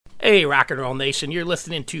Hey, Rock and Roll Nation, you're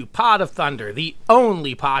listening to Pod of Thunder, the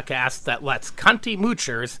only podcast that lets cunty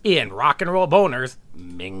moochers and rock and roll boners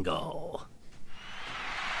mingle.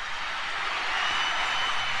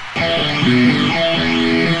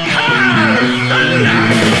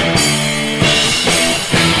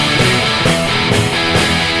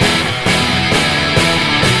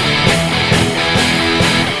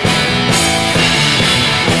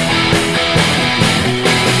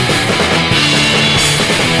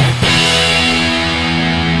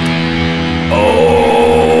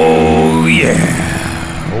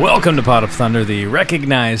 Welcome to Pod of Thunder, the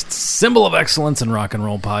recognized symbol of excellence in rock and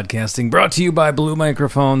roll podcasting, brought to you by Blue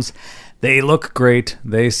Microphones. They look great,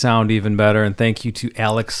 they sound even better, and thank you to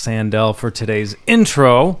Alex Sandell for today's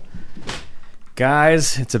intro.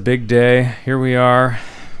 Guys, it's a big day. Here we are.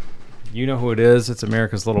 You know who it is. It's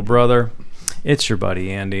America's little brother. It's your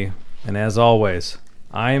buddy, Andy. And as always,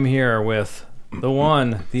 I am here with the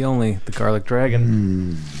one, the only, the Garlic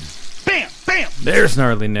Dragon. Bam! Bam! There's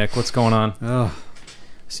Gnarly Nick. What's going on? Oh.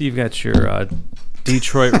 See, you've got your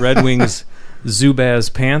Detroit Red Wings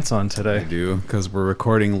Zubaz pants on today. I do, because we're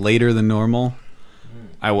recording later than normal.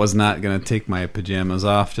 I was not going to take my pajamas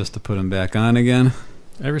off just to put them back on again.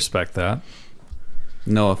 I respect that.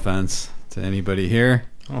 No offense to anybody here.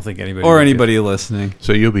 I don't think anybody... Or anybody listening.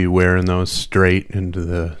 So you'll be wearing those straight into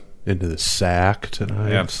the sack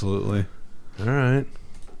tonight? Absolutely. All right.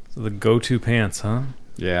 So the go-to pants, huh?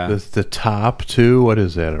 Yeah. The top, too? What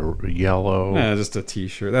is that, a yellow? Yeah, just a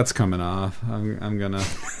t-shirt. That's coming off. I'm going to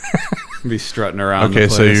be strutting around Okay,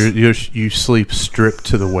 the place. so you sleep stripped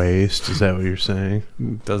to the waist. Is that what you're saying?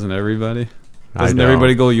 Doesn't everybody? I Doesn't don't.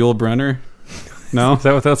 everybody go Yul Brynner? No? Is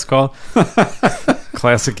that what that's called?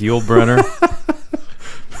 Classic Yul Brynner.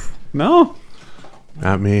 No?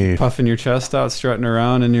 Not me. Puffing your chest out, strutting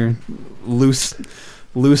around in your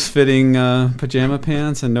loose-fitting pajama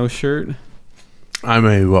pants and no shirt? I'm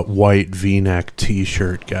a white V-neck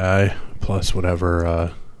T-shirt guy, plus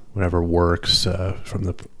whatever works for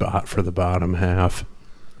the bottom half.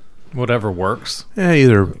 Whatever works. Yeah,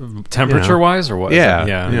 either Temperature-wise, or what? Yeah,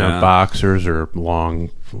 Yeah. boxers or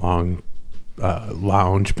long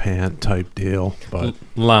lounge pant type deal. But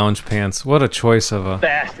Lounge pants. What a choice of a...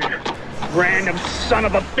 Bastard. Random son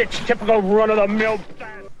of a bitch, typical run-of-the-mill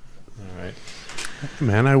bastard.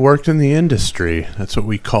 man, I worked in the industry. That's what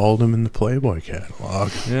we called them in the Playboy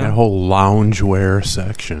catalog. Yeah. That whole loungewear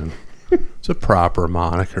section. It's a proper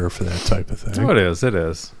moniker for that type of thing. Oh, it is. It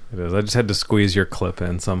is. I just had to squeeze your clip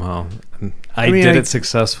in somehow. I mean, did it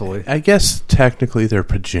successfully. I guess technically they're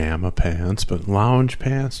pajama pants, but lounge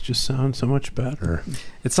pants just sound so much better.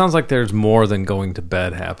 It sounds like there's more than going to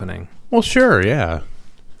bed happening. Well, sure, yeah.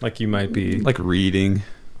 Like you might be... Like reading.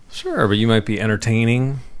 Sure, but you might be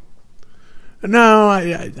entertaining. No,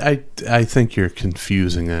 I think you're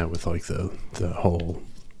confusing that with like the whole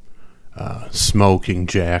smoking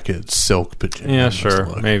jacket, silk pajamas. Yeah, sure.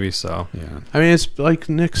 look. Maybe so. Yeah. I mean, it's like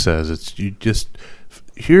Nick says. It's you just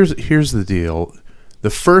here's the deal.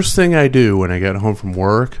 The first thing I do when I get home from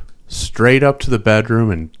work, straight up to the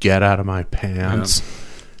bedroom and get out of my pants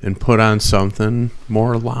and put on something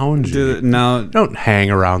more loungy. Now, Don't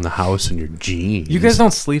hang around the house in your jeans. You guys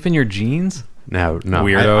don't sleep in your jeans? No.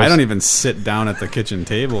 Weirdos. I don't even sit down at the kitchen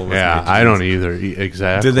table. With Yeah, my jeans. I don't either.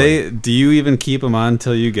 Exactly. Do you even keep them on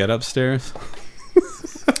until you get upstairs?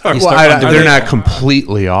 They're not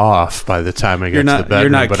completely off by the time I get to the bedroom. You're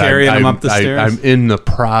not but carrying them up the stairs? I'm in the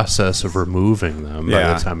process of removing them by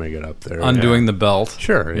Yeah. the time I get up there. Undoing the belt.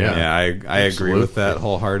 Sure, yeah. Yeah, I agree with that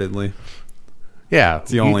wholeheartedly. Yeah,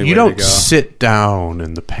 It's the only way you to don't go. sit down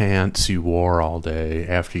in the pants you wore all day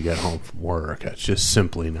after you get home from work. That's just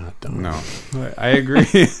simply not done. No, I agree.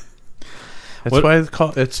 That's why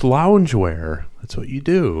it's loungewear. That's what you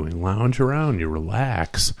do. You lounge around. You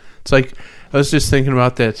relax. It's like I was just thinking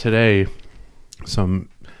about that today. Some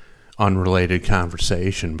unrelated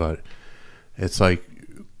conversation, but it's like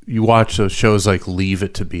you watch those shows like Leave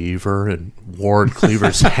It to Beaver and Ward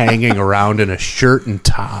Cleaver's hanging around in a shirt and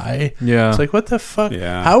tie. Yeah. It's like, what the fuck?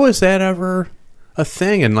 Yeah. How is that ever a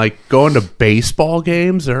thing? And like going to baseball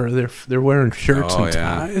games, they're wearing shirts and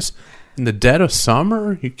ties in the dead of summer.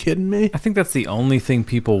 Are you kidding me? I think that's the only thing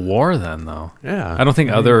people wore then, though. Yeah. I don't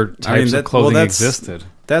think other types of clothing existed.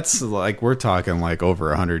 That's like we're talking like over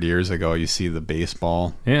 100 years ago. You see the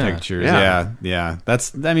baseball pictures. Yeah.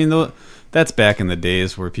 That's back in the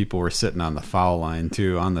days where people were sitting on the foul line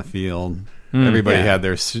too, on the field. Everybody had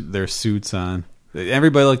their suits on.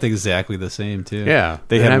 Everybody looked exactly the same too. Yeah,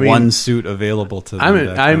 they had one suit available to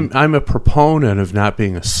them. I'm a proponent of not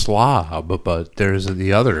being a slob, but there's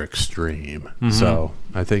the other extreme. So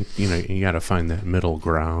I think you got to find that middle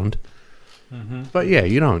ground. But yeah,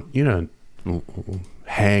 you don't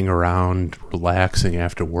hang around relaxing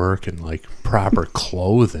after work in like proper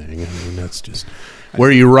clothing. I mean, that's just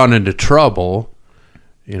where you run into trouble.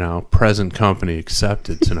 Present company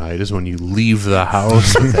accepted tonight is when you leave the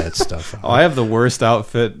house with that stuff on. Oh, I have the worst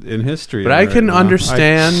outfit in history. But I can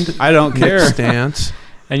understand. I don't care. Stance.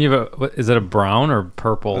 And you have is it a brown or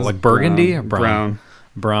purple? Like burgundy or brown?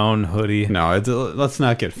 Brown hoodie. No, let's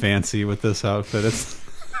not get fancy with this outfit.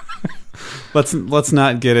 Let's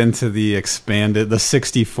not get into the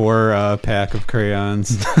 64 pack of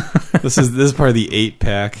crayons. This is part of the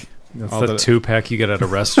 8-pack. That's the 2-pack you get at a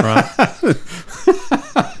restaurant.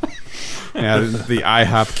 Yeah, the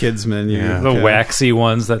IHOP Kidsman. The waxy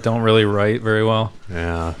ones that don't really write very well.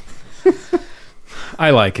 Yeah.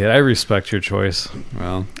 I like it. I respect your choice.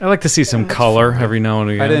 Well, I like to see some color every now and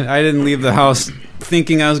again. I didn't leave the house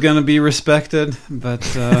thinking I was going to be respected, but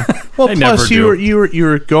well, plus you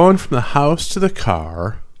were going from the house to the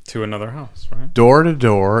car to another house, right? Door to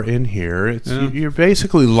door in here. You're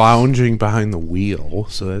basically lounging behind the wheel,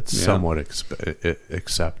 so that's somewhat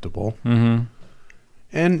acceptable. Mm-hmm.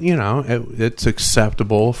 And it's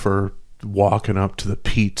acceptable for walking up to the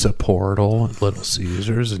pizza portal at Little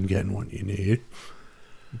Caesars and getting what you need.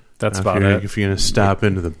 That's about it. If you're going to stop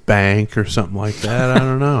into the bank or something like that, I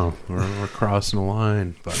don't know. We're crossing the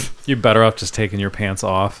line. But you're better off just taking your pants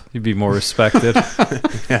off. You'd be more respected.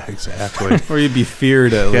 Yeah, exactly. Or you'd be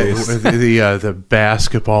feared at least. The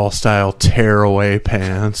basketball-style tear-away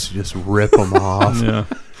pants, you just rip them off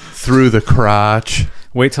through the crotch.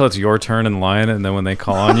 Wait till it's your turn in line, and then when they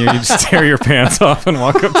call on you, you just tear your pants off and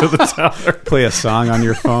walk up to the teller. Play a song on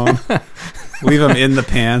your phone. Leave them in the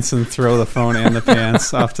pants and throw the phone and the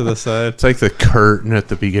pants off to the side. It's like the curtain at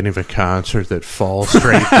the beginning of a concert that falls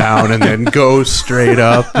straight down and then goes straight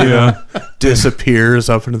up, disappears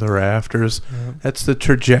up into the rafters. Yeah. That's the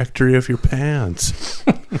trajectory of your pants.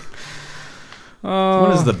 What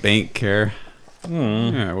does the bank care?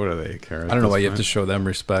 Yeah, what do they care? I don't know why you have to show them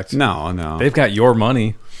respect. No. They've got your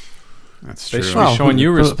money. That's true. They should be showing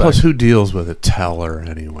you respect. Plus, who deals with a teller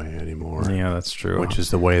anymore? Yeah, that's true. Which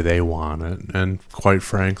is the way they want it. And quite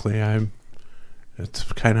frankly, it's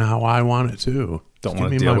kind of how I want it too. Don't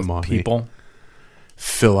want to deal with money. People.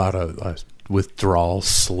 Fill out a withdrawal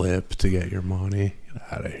slip to get your money. Get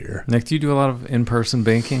out of here. Nick, do you do a lot of in-person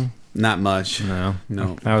banking? Not much. No.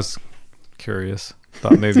 I was curious.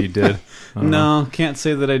 Thought maybe you did. No, can't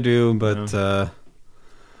say that I do, but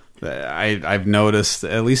I've noticed,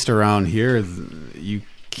 at least around here, you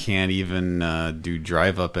can't even do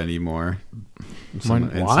drive up anymore in some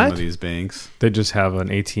of these banks. They just have an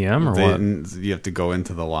ATM or what? You have to go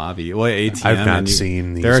into the lobby. Well, ATM. I've not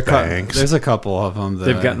seen these banks. There's a couple of them.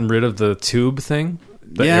 They've gotten rid of the tube thing?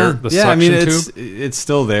 The suction I mean, tube? it's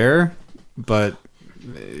still there, but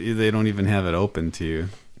they don't even have it open to you.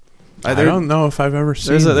 I don't know if I've ever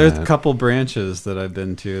seen There's a couple branches that I've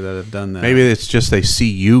been to that have done that. Maybe it's just they see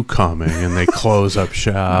you coming and they close up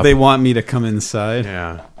shop. They want me to come inside.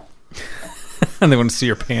 Yeah. And they want to see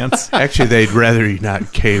your pants. Actually, they'd rather you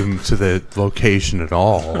not came to the location at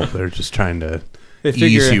all. They're just trying to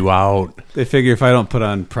ease you out. They figure if I don't put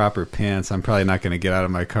on proper pants, I'm probably not going to get out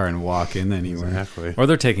of my car and walk in anywhere. Exactly. Or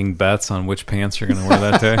they're taking bets on which pants you're going to wear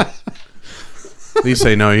that day. At least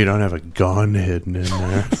they know you don't have a gun hidden in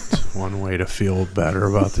there. It's one way to feel better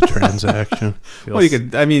about the transaction. Well,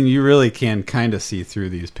 you really can kind of see through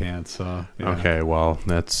these pants. So okay, well,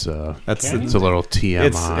 it's a little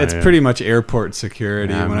TMI. It's pretty much airport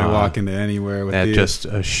security when I walk into anywhere with these. Just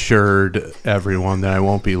assured everyone that I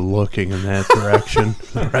won't be looking in that direction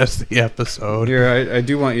for the rest of the episode. Here, I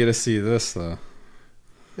do want you to see this though.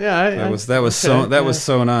 Yeah, that was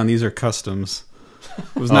sewn on. These are customs.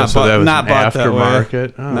 It was not bought that way.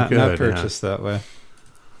 Aftermarket. Not purchased that way.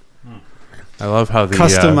 I love how the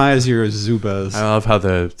customize your Zubas. I love how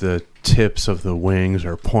the tips of the wings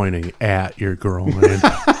are pointing at your groin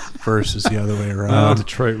versus the other way around.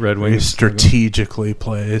 Detroit Red Wings strategically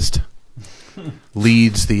placed,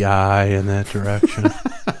 leads the eye in that direction.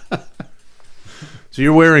 So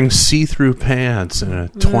you're wearing see-through pants in a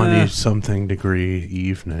 20-something degree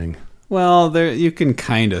evening. Well, you can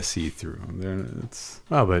kind of see through them.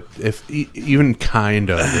 But if even kind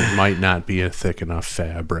of, it might not be a thick enough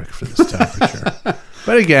fabric for this temperature.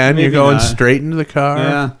 But again, you're going straight into the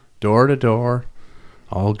car, door to door,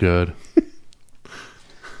 all good.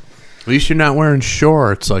 At least you're not wearing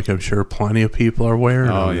shorts, like I'm sure plenty of people are wearing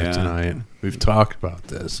tonight. We've talked about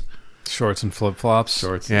this. Shorts and flip-flops.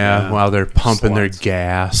 While they're pumping their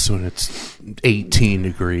gas when it's 18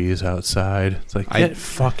 degrees outside. It's like, get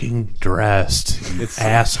fucking dressed, you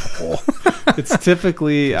asshole. I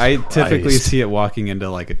typically see it walking into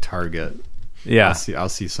like a Target. Yeah. I'll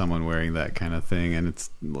see someone wearing that kind of thing, and it's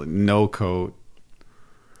no coat.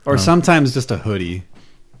 Or sometimes just a hoodie.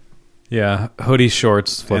 Yeah, hoodie,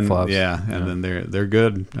 shorts, flip-flops. And then they're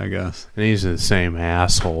good, I guess. And these are the same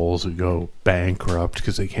assholes who go bankrupt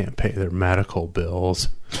because they can't pay their medical bills,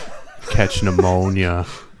 catch pneumonia,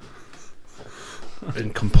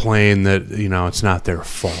 and complain that, it's not their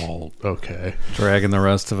fault. Okay. Dragging the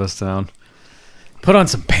rest of us down. Put on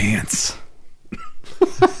some pants.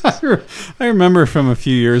 I remember from a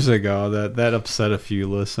few years ago that upset a few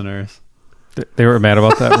listeners. They were mad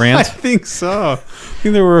about that rant? I think so. I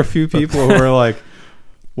think there were a few people who were like,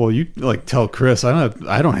 well, you tell Chris I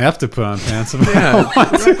don't have to put on pants if I don't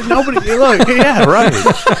want to. Nobody look. Yeah, right.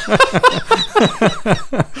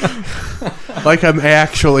 Like I'm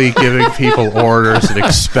actually giving people orders and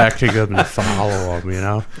expecting them to follow them.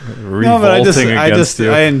 No, but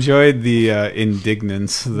I enjoyed the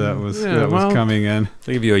indignance that was coming in.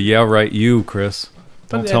 They give you a yeah right, you Chris.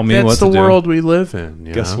 Don't tell me what to do. That's the world we live in.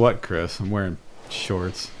 Guess what, Chris? I'm wearing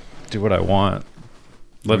shorts. Do what I want.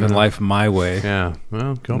 Living life my way. Yeah.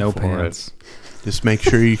 Well, go no for pants. it. Just make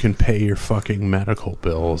sure you can pay your fucking medical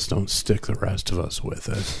bills. Don't stick the rest of us with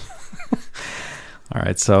it. All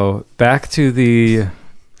right. So back to the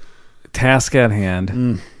task at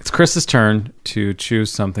hand. It's Chris's turn to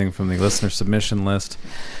choose something from the listener submission list.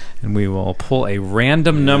 And we will pull a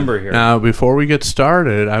random number here. Now, before we get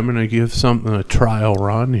started, I'm going to give something a trial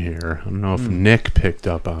run here. I don't know if Nick picked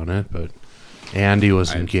up on it, but Andy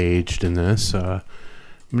was engaged in this. I'm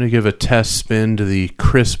going to give a test spin to the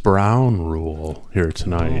Chris Brown rule here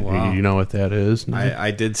tonight. Oh, wow. You know what that is?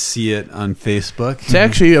 I did see it on Facebook. It's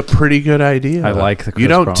actually a pretty good idea. I like the Chris You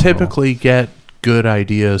don't Brown typically get good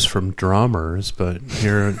ideas from drummers, but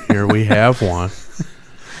here we have one.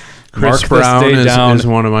 Chris Brown is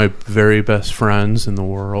one of my very best friends in the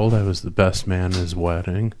world. I was the best man at his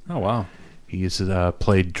wedding. Oh, wow. He's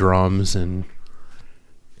played drums in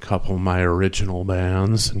a couple of my original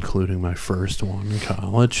bands, including my first one in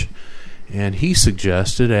college. And he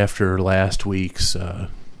suggested after last week's,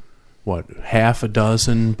 half a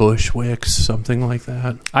dozen Bushwicks, something like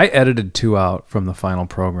that? I edited 2 out from the final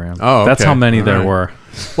program. Oh, okay. That's how many there were.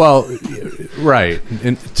 Well, right.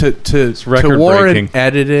 And to warrant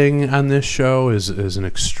editing on this show is an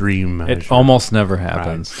extreme measure. It almost never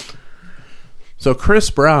happens. Right. So Chris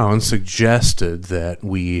Brown suggested that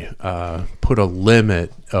we put a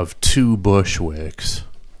limit of 2 Bushwicks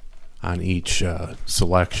on each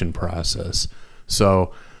selection process.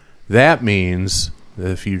 So that means that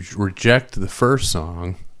if you reject the first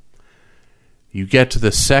song, you get to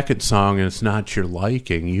the second song and it's not your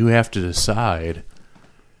liking, you have to decide,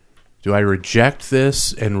 do I reject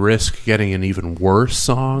this and risk getting an even worse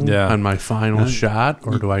song on my final shot,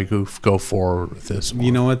 or do I go forward with this one?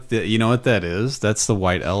 You know what that is? That's the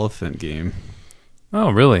white elephant game. Oh,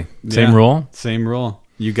 really? Same rule? Same rule.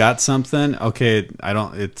 You got something? Okay,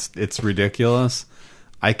 it's ridiculous.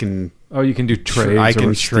 I can... Oh, you can do trades. I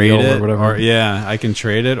can trade it, or whatever. I can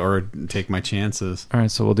trade it or take my chances. All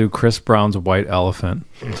right, so we'll do Chris Brown's White Elephant.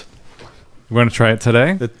 You want to try it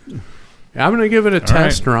today? I'm going to give it a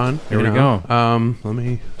test run. Here we go. Let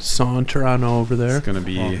me saunter on over there. It's going to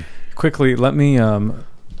be quickly. Let me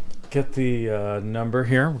get the number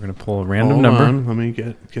here. We're going to pull a random number. Hold on. Let me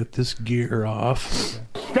get this gear off.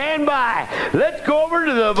 Stand by. Let's go over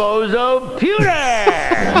to the Bozo Pewter.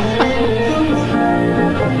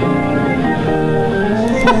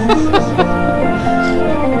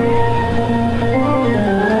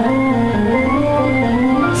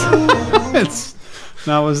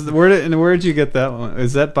 Where did you get that one?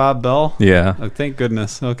 Is that Bob Bell? Yeah. Oh, thank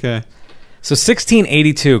goodness. Okay. So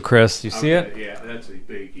 1682, Chris. You see it? Yeah, that's a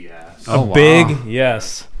big yes. Big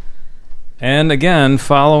yes. And again,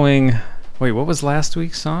 following... Wait, what was last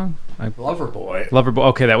week's song? Loverboy. Loverboy.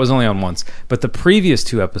 Okay, that was only on once. But the previous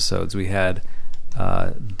 2 episodes, we had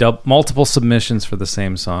multiple submissions for the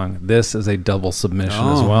same song. This is a double submission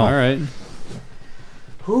as well. All right.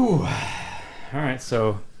 Whew. All right,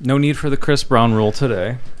 so no need for the Chris Brown rule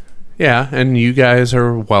today. Yeah, and you guys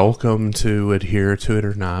are welcome to adhere to it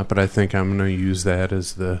or not, but I think I'm going to use that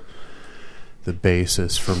as the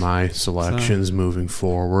basis for my selections moving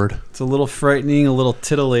forward. It's a little frightening, a little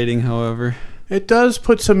titillating, however. It does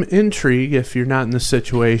put some intrigue if you're not in the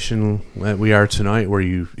situation that we are tonight where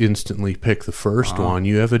you instantly pick the first one.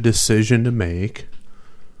 You have a decision to make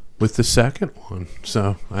with the second one.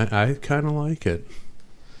 So I kind of like it.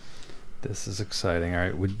 This is exciting. All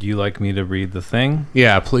right, would you like me to read the thing?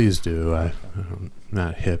 Yeah, please do. I'm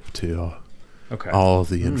not hip to all of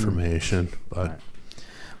the information. But right.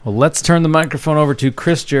 Well, let's turn the microphone over to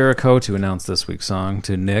Chris Jericho to announce this week's song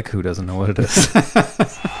to Nick, who doesn't know what it is. All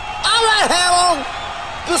right, Howard.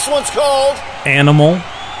 This one's called Animal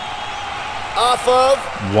Off of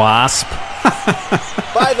W.A.S.P.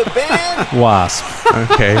 by the band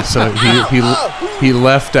W.A.S.P. Okay, so he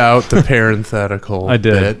left out the parenthetical. I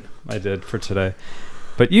did. bit. I did for today.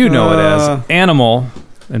 But you know it as Animal,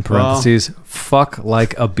 in parentheses, fuck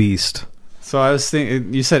like a beast. So I was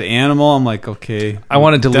thinking, you said Animal. I'm like, okay. I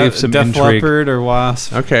wanted to leave some Def intrigue. Leppard or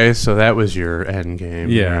Wasp. Okay, so that was your end game.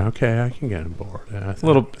 Yeah. Okay, I can get on board. Yeah,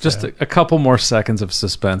 A couple more seconds of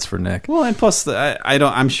suspense for Nick. Well, and plus,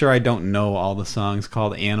 I'm sure I don't know all the songs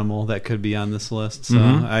called Animal that could be on this list. So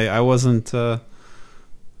I wasn't.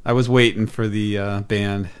 I was waiting for the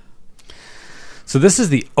band. So this is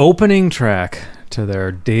the opening track to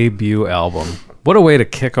their debut album. What a way to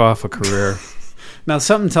kick off a career. Now,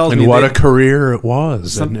 something tells and me... what a career it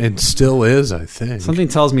was, and it still is, I think. Something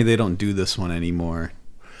tells me they don't do this one anymore.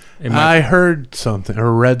 I heard something,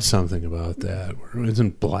 or read something about that.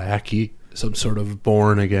 Isn't Blackie some sort of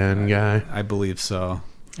born-again guy? I believe so.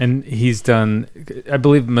 And he's done... I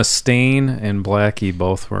believe Mustaine and Blackie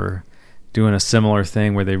both were doing a similar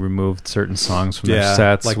thing where they removed certain songs from their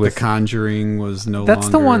sets. Like The Conjuring was no That's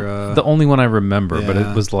longer... the only one I remember, but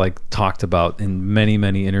it was like talked about in many,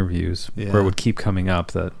 many interviews where it would keep coming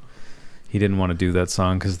up that he didn't want to do that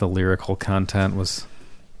song because the lyrical content was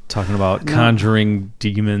talking about conjuring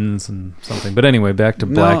demons and something. But anyway, back to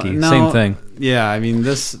Blackie. Same thing. Yeah, I mean,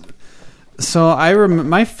 this... So I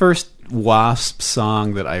my first W.A.S.P.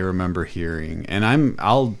 song that I remember hearing, and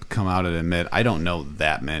I'll come out and admit, I don't know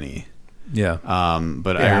that many. Yeah.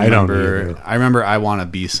 But I remember I Want to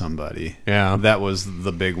Be Somebody. Yeah. That was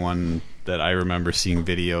the big one that I remember seeing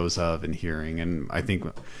videos of and hearing. And I think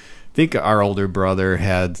our older brother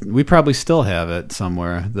we probably still have it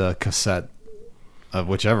somewhere, the cassette of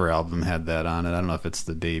whichever album had that on it. I don't know if it's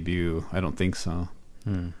the debut. I don't think so.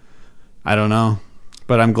 I don't know.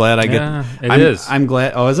 But I'm glad I'm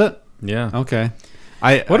glad. Oh, is it? Yeah. Okay.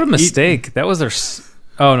 What a mistake. That was their...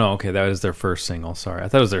 Oh no! Okay, that was their first single. Sorry, I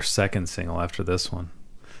thought it was their second single after this one.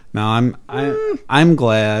 Now I'm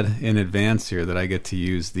glad in advance here that I get to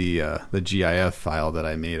use the GIF file that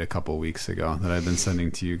I made a couple weeks ago that I've been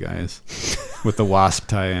sending to you guys with the W.A.S.P.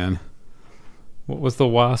 tie-in. What was the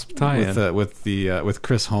W.A.S.P. tie-in? With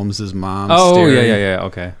Chris Holmes's mom. Oh staring. yeah.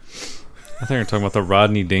 Okay. I think you're talking about the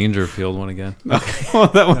Rodney Dangerfield one again. Okay. Well,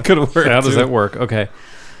 that one could have worked. How does that work? Okay,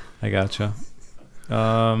 I gotcha.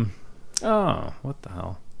 Oh, what the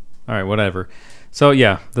hell? All right, whatever. So,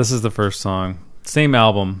 yeah, this is the first song. Same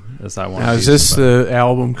album as I Want to Be. Is this the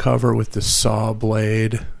album cover with the saw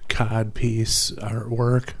blade codpiece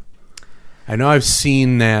artwork? I know I've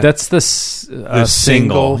seen that. That's the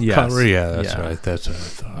single yes. cover? Yeah, that's right. That's what I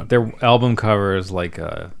thought. Their album cover is like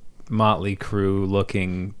a Motley Crue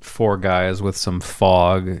looking four guys with some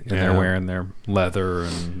fog, and they're wearing their leather,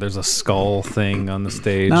 and there's a skull thing on the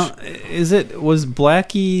stage. Now, was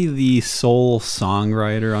Blackie the sole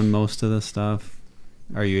songwriter on most of this stuff?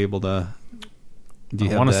 Are you able to... Do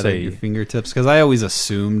you have that at your fingertips? Because I always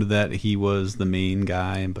assumed that he was the main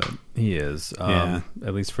guy, but... He is.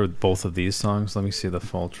 At least for both of these songs. Let me see the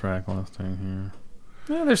full track listing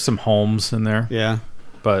here. Yeah, there's some Holmes in there. Yeah.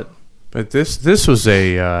 But this was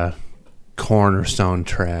a cornerstone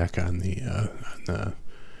track on the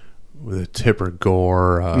with Tipper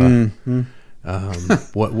Gore.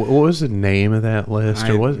 What was the name of that list?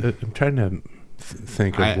 I'm trying to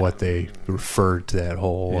think of what they referred to that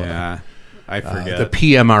whole. I forget the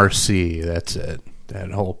PMRC. That's it.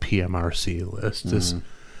 That whole PMRC list.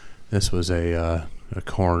 This was a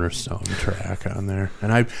cornerstone track on there,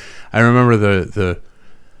 and I remember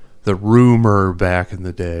the rumor back in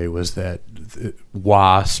the day was that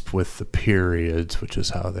W.A.S.P. with the periods, which is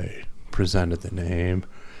how they presented the name.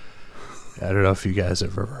 I don't know if you guys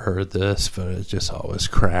have ever heard this, but it just always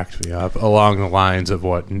cracked me up. Along the lines of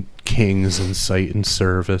what Kings and Satan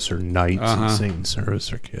Service or Knights and Satan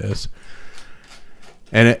Service or Kiss.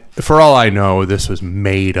 And for all I know, this was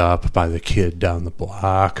made up by the kid down the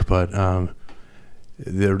block, but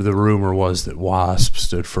the rumor was that W.A.S.P.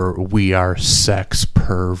 stood for We Are Sex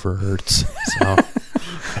Perverts. So,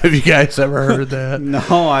 have you guys ever heard that? No,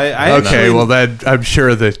 I okay, actually, well, I'm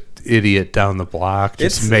sure the idiot down the block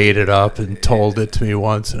just made it up and told it to me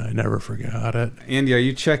once, and I never forgot it. Andy, are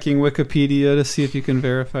you checking Wikipedia to see if you can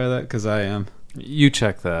verify that? Because I am. You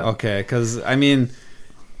check that. Okay, because, I mean...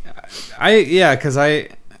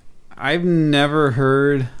 I've never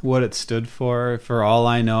heard what it stood for. For all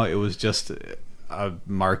I know, it was just a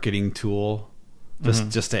marketing tool,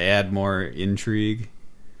 just to add more intrigue.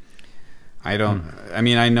 I don't. I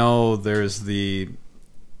mean, I know there's the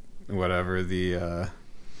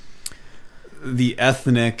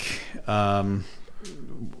ethnic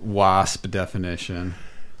W.A.S.P. definition.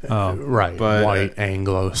 Right. But, white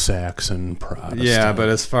Anglo-Saxon Protestant. Yeah, but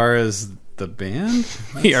as far as the band,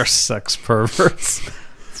 We are sex perverts.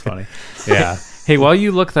 It's funny. Yeah. Hey, while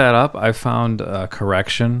you look that up, I found a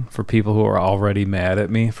correction for people who are already mad at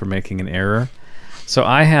me for making an error. So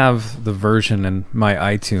I have the version in my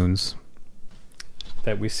iTunes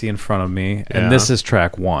that we see in front of me, and this is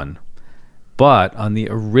track 1. But on the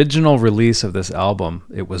original release of this album,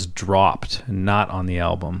 it was dropped, not on the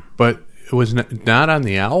album. But it was not on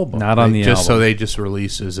the album. Not on the just album. So they just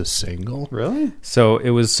released as a single. really? So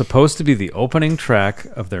it was supposed to be the opening track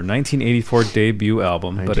of their 1984 debut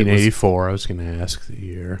album, but 1984. I was going to ask the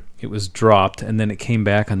year. it was dropped, and then it came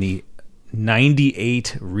back on the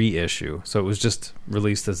 98 reissue. So it was just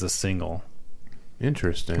released as a single.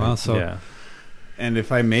 Interesting. Well, so Yeah. and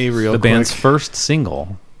if I may, real The quick, band's first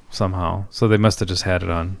single somehow. So they must have just had it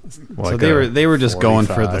on. so they were just going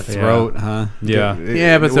for the 45, throat, huh? Yeah.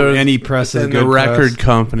 Yeah, but there was, any press is then good the record press.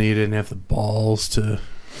 company didn't have the balls to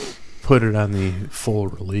put it on the full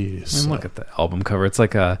release. And look at the album cover. It's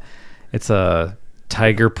like it's a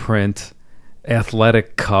tiger print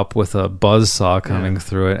athletic cup with a buzzsaw coming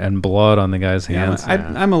through it and blood on the guy's hands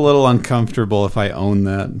I'm a little uncomfortable if I own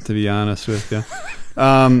that, to be honest with you.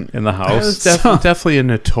 in the It was house. definitely a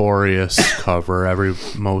notorious cover.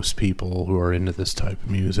 Most people who are into this type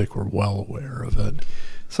of music were well aware of it.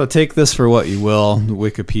 So take this for what you will,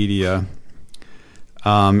 Wikipedia.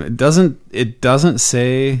 It doesn't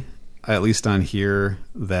say, at least on here,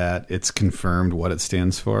 that it's confirmed what it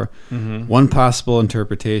stands for. Mm-hmm. One possible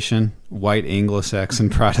interpretation: white Anglo-Saxon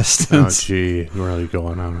Oh, Protestants. gee, you're really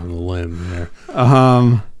going out on a limb there.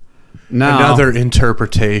 Now, Another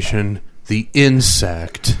interpretation: the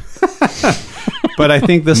insect but I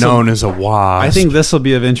think this known as a wasp. I think this will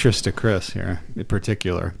be of interest to Chris here, in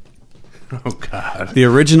particular. Oh God. The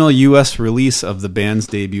original U.S. release of the band's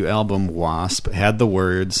debut album, W.A.S.P, had the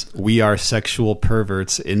words, "We are sexual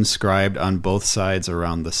perverts," inscribed on both sides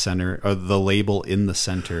around the center, or the label in the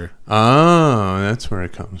center. Oh, that's where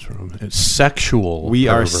it comes from. It's sexual. We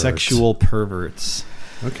are perverts. sexual perverts.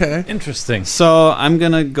 Okay. Interesting. So I'm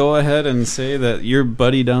going to go ahead and say that your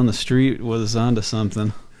buddy down the street was onto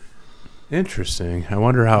something. Interesting. I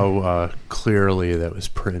wonder how clearly that was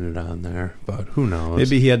printed on there, but who knows?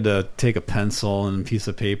 Maybe he had to take a pencil and a piece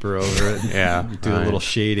of paper over it. Yeah, Do a little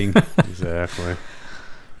shading. Exactly.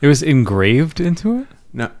 It was engraved into it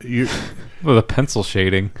No, you with a pencil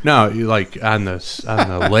shading. you like on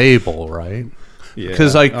the label, right? Yeah.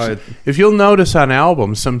 Because like Oh, if you'll notice on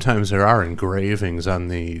albums, sometimes there are engravings on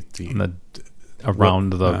the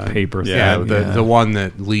Around the paper yeah, thing. the one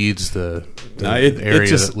that leads the it area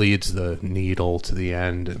just- that leads the needle to the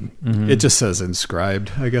end. And, It just says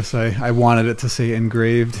inscribed. I guess I wanted it to say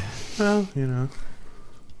engraved. well,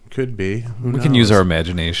 could be. Who We can knows? use our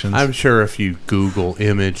imaginations. I'm sure if you Google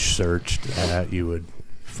image searched that, you would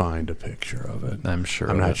find a picture of it. I'm sure.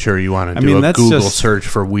 I'm of not it. sure you want to I do mean, a that's Google just- search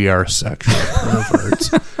for "we are sexual perverts."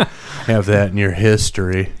 Have that in your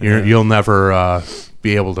history. You'll never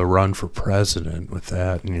be able to run for president with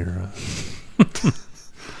that in your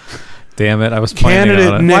Damn it! I was planning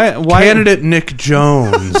on it. Candidate Nick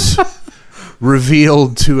Jones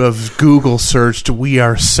revealed to have Google searched "we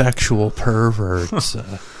are sexual perverts."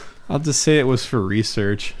 I'll just say it was for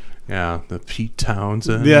research. Yeah, the Pete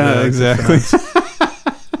Townsend. Yeah, exactly.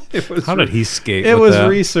 It was How did he skate? It with was that?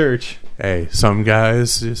 research. Hey, some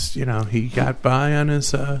guys just he got by on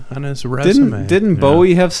his resume. Didn't Yeah.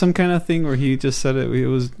 Bowie have some kind of thing where he just said it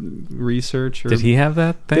was research? Or Did he have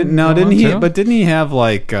that thing? Didn't he? Too? But didn't he have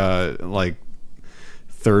like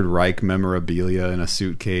Third Reich memorabilia in a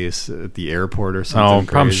suitcase at the airport or something? Oh, I'm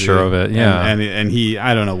crazy? sure of it, yeah. and he,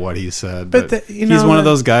 I don't know what he said, But but the- you he's know, one of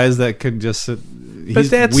those guys that could just.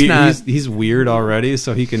 that's not- He's weird already,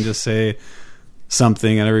 so he can just say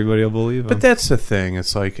something and everybody will believe him. But that's the thing.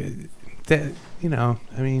 It's like that.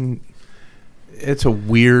 I mean, it's a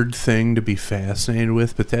weird thing to be fascinated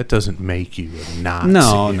with, but that doesn't make you a Nazi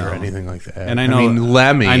No. or anything like that. And I know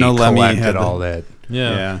Lemmy collected had all that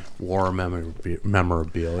Yeah. war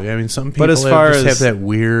memorabilia. I mean, some people But as far just as- have that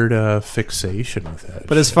weird fixation with that.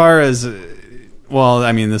 But as shit. far as, well,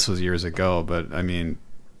 I mean, this was years ago, but I mean,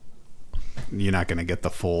 you're not going to get the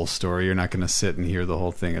full story. You're not going to sit and hear the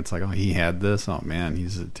whole thing. It's like, oh, he had this. Oh man,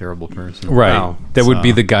 he's a terrible person. Right. Wow. That would be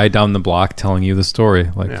So- the guy down the block telling you the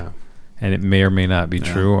story. Like, yeah. and it may or may not be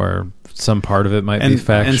true, or some part of it might be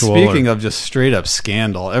factual. And speaking or, of just straight up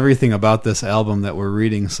scandal, everything about this album that we're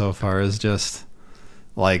reading so far is just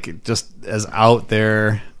as out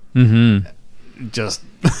there. Mm-hmm. Just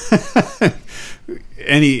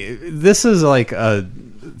this is like a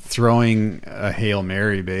throwing a Hail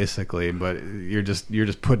Mary basically, but you're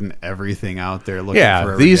just putting everything out there looking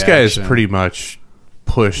for a these reaction. guys pretty much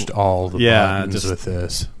pushed all the buttons just with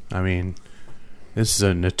this. I mean, this is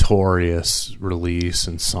a notorious release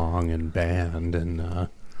and song and band, and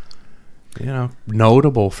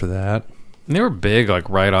notable for that. And they were big, like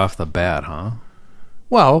right off the bat, huh?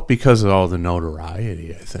 Well, because of all the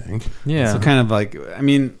notoriety, I think. Yeah. So kind of like, I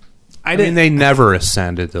mean, they never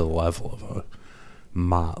ascended to the level of a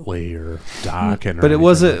Motley or Dokken, but or it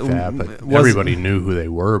wasn't. like that. But everybody knew who they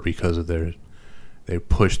were because of they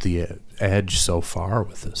pushed the edge so far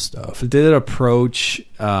with this stuff. Did it approach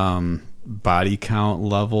body count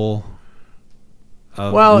level?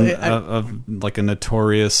 Of like a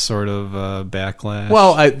notorious sort of backlash.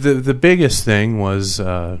 Well, the biggest thing was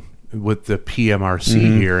with the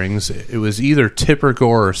PMRC hearings. It was either Tipper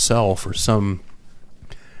Gore herself or some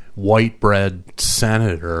white bread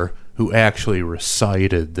senator who actually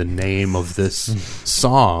recited the name of this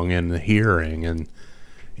song in the hearing, and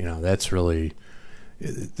that's really,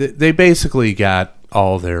 they basically got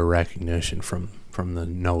all their recognition from the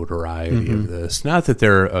notoriety of this. Not that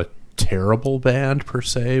they're a terrible band per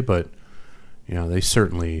se, but they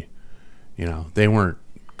certainly, they weren't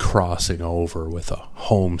crossing over with a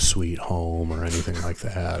Home Sweet Home or anything like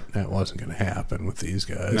that. That wasn't going to happen with these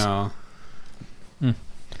guys. No.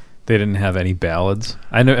 They didn't have any ballads.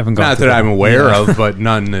 I haven't gone. Not that I'm aware of, but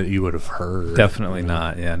none that you would have heard. Definitely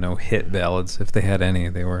not. Yeah, no hit ballads. If they had any,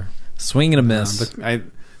 they were swing and a miss.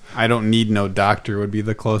 I don't need no doctor would be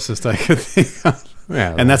the closest I could think of.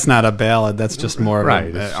 Yeah, and that's not a ballad. That's just more of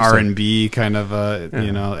right. an R&B kind of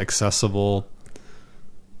accessible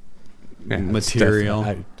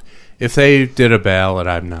material. If they did a ballad,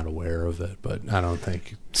 I'm not aware of it, but I don't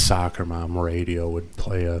think Soccer Mom Radio would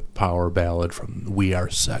play a power ballad from We Are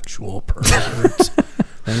Sexual Perverts.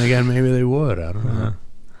 Then again, maybe they would. I don't know.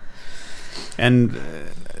 And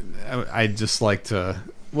I'd just like to...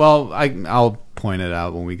 Well, I'll point it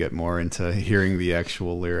out when we get more into hearing the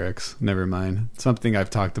actual lyrics. Never mind. Something I've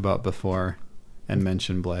talked about before and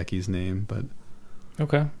mentioned Blackie's name, but...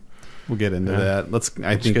 Okay. We'll get into that. Let's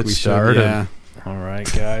get we started. should. Yeah. All right,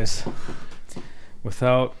 guys.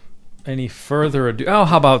 Without any further ado... Oh,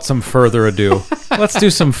 how about some further ado? Let's do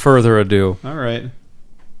some further ado. All right.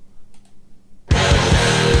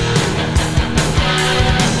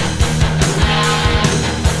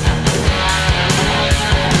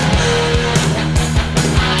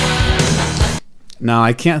 Now,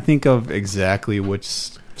 I can't think of exactly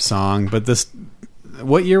which song, but this...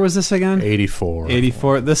 What year was this again? 84.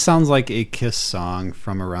 84. This sounds like a Kiss song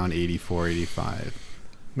from around 84, 85.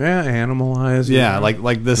 Yeah, Animalize. Yeah,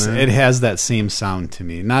 like this. Yeah. It has that same sound to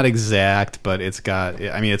me. Not exact, but it's got...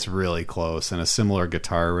 I mean, it's really close, and a similar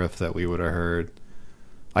guitar riff that we would have heard.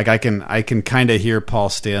 Like, I can kind of hear Paul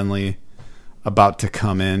Stanley about to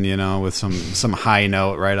come in, with some high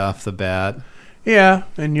note right off the bat. Yeah,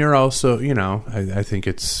 and you're also, I think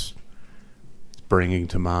it's bringing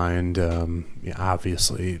to mind,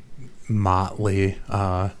 obviously, Motley.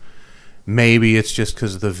 Maybe it's just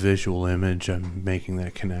because of the visual image I'm making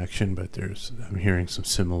that connection, but I'm hearing some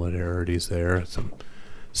similarities there, some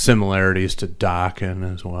similarities to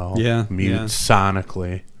Dokken as well. Yeah,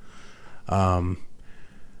 sonically. The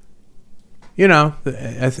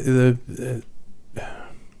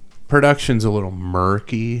production's a little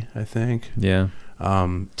murky, I think. Yeah.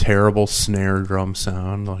 Terrible snare drum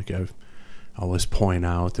sound, like I always point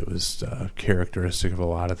out, that was characteristic of a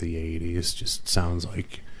lot of the 80s. Just sounds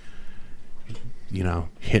like,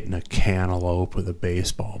 hitting a cantaloupe with a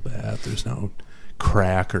baseball bat. There's no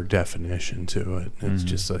crack or definition to it. It's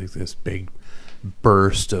just like this big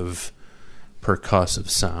burst of percussive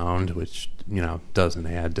sound, which, doesn't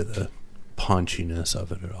add to the punchiness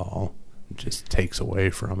of it at all. It just takes away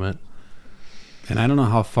from it. And I don't know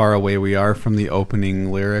how far away we are from the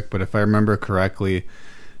opening lyric, but if I remember correctly,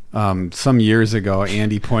 some years ago,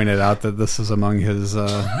 Andy pointed out that this is among his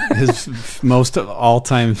most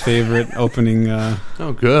all-time favorite opening.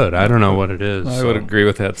 Oh, good. I don't know what it is. I would agree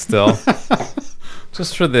with that still.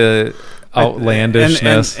 Just for the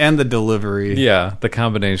outlandishness. And the delivery. Yeah, the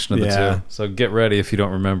combination of the two. So get ready if you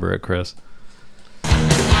don't remember it, Chris.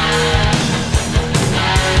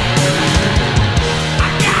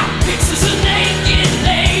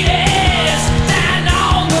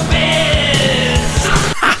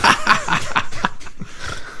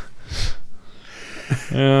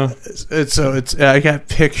 Yeah, I got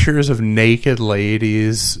pictures of naked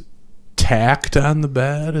ladies tacked on the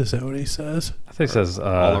bed. Is that what he says? I think it says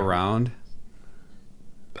all around.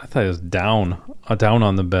 I thought it was down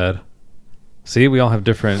on the bed. See, we all have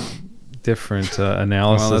different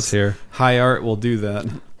analysis here. High art will do that.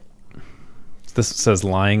 This says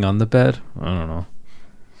lying on the bed. I don't know.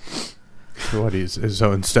 So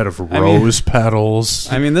instead of rose petals,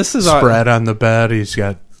 this is spread on the bed, he's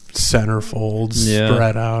got centerfolds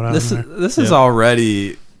spread out on there. This is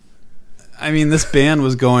already. This band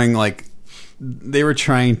was going like they were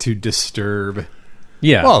trying to disturb.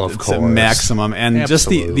 Yeah, well, of course, maximum, and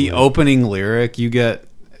absolutely. Just the opening lyric you get.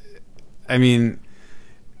 As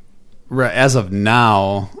of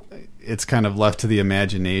now, it's kind of left to the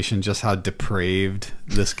imagination just how depraved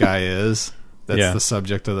this guy is. That's the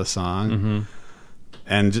subject of the song. Mm-hmm.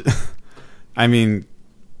 And I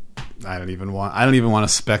don't even want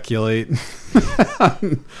to speculate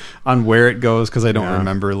on where it goes because I don't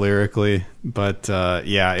remember lyrically. But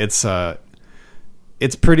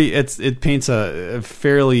it paints a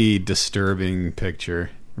fairly disturbing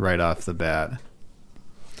picture right off the bat.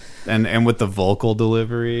 And with the vocal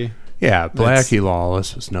delivery. Yeah, Blackie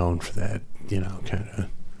Lawless was known for that,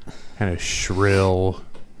 kind of shrill,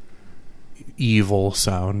 evil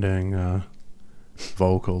sounding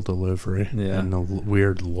vocal delivery. Yeah. And the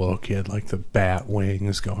weird look. He had like the bat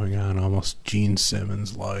wings going on, almost Gene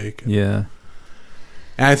Simmons like. Yeah.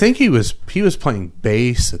 And I think he was playing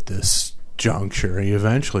bass at this juncture. He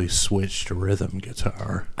eventually switched to rhythm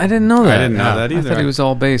guitar. I didn't know that. I didn't know that either. I thought he was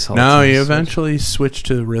all bass. No, he eventually switched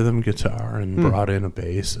to rhythm guitar and brought in a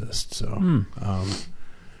bassist. So,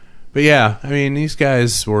 but yeah, these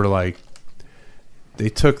guys were like, they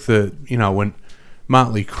took when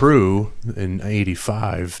Motley Crue in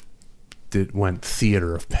 '85 went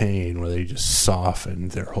Theater of Pain, where they just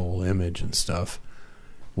softened their whole image and stuff.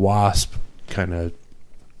 W.A.S.P. kind of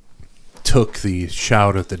took the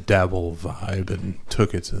Shout at the Devil vibe and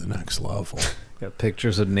took it to the next level. Got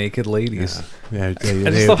pictures of naked ladies. Yeah, I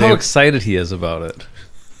just love how excited he is about it.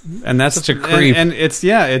 And that's such a creep. And it's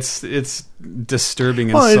disturbing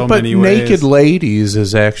in so many ways. But naked ladies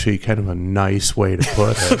is actually kind of a nice way to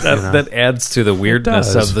put it. That adds to the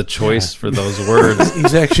weirdness of the choice for those words.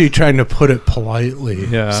 He's actually trying to put it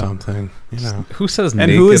politely. Or something. Who says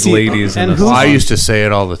naked ladies? I used to say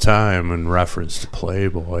it all the time in reference to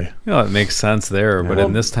Playboy. It makes sense there, but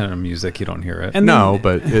in this kind of music, you don't hear it. And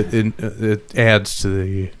but it adds to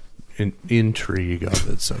the intrigue of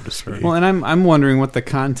it, so to speak. Well, and I'm wondering what the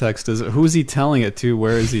context is. Who's he telling it to?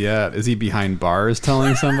 Where is he at? Is he behind bars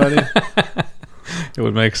telling somebody? It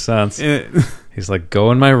would make sense. He's like,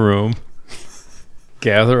 go in my room,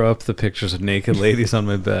 gather up the pictures of naked ladies on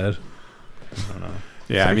my bed. I don't know.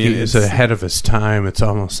 Yeah, it's ahead of his time. It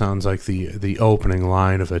almost sounds like the opening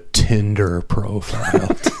line of a Tinder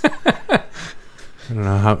profile. I don't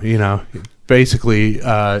know how basically,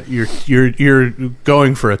 you're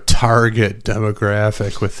going for a target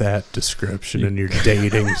demographic with that description in your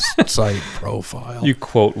dating site profile. You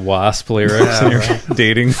quote W.A.S.P. lyrics in your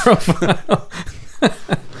dating profile.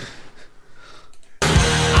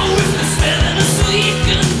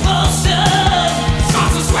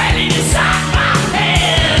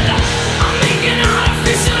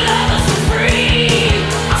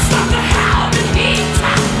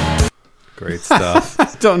 Great stuff.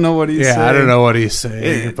 I don't know what he's saying. I don't know what he's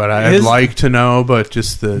saying, but I'd like to know. But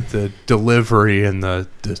just the delivery and the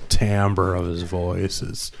timbre of his voice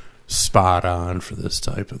is spot on for this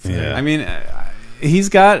type of thing. Yeah. He's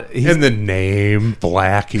and the name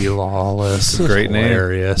Blackie Lawless, great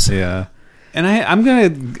hilarious. Name. Yeah, and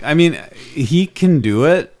he can do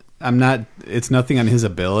it. It's nothing on his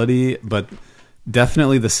ability, but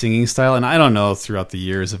definitely the singing style, and I don't know throughout the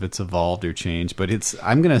years if it's evolved or changed, but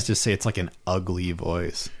I'm gonna just say it's like an ugly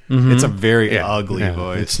voice. Mm-hmm. It's a very ugly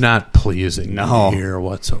voice. It's not pleasing to hear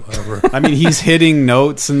whatsoever. He's hitting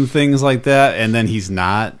notes and things like that, and then he's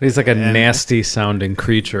not. He's like a nasty sounding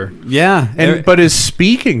creature. Yeah, but his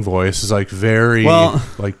speaking voice is like very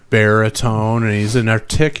like baritone, and he's an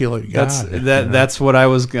articulate guy. That's what I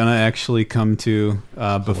was gonna actually come to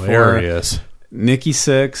before. Hilarious. Nikki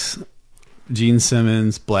Sixx, Gene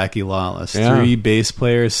Simmons, Blackie Lawless, 3 bass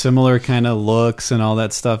players, similar kind of looks and all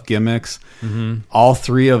that stuff, gimmicks. Mm-hmm. All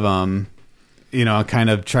 3 of them, kind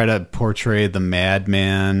of try to portray the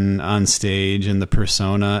madman on stage and the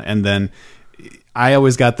persona. And then I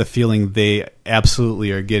always got the feeling they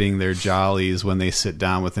absolutely are getting their jollies when they sit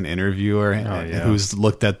down with an interviewer who's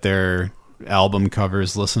looked at their album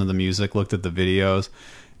covers, listened to the music, looked at the videos.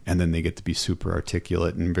 And then they get to be super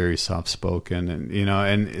articulate and very soft spoken, and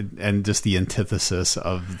and just the antithesis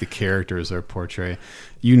of the characters they're portraying.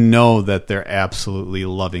 That they're absolutely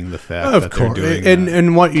loving the fact that they're doing that.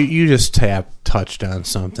 And what you just touched on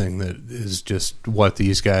something that is just what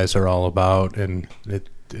these guys are all about, and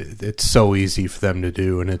it's so easy for them to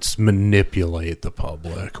do, and it's manipulate the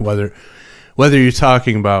public. Whether you're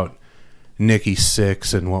talking about Nikki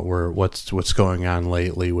Sixx and what's going on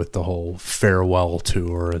lately with the whole farewell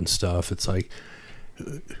tour and stuff. It's like,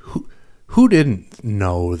 who didn't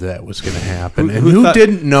know that was going to happen, who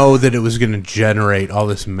didn't know that it was going to generate all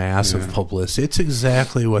this massive publicity? It's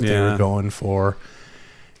exactly what they were going for.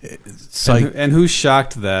 It's and who's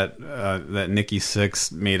shocked that that Nikki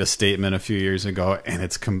Sixx made a statement a few years ago and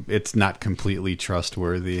it's not completely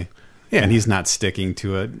trustworthy, and he's not sticking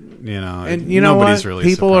to it. And nobody's really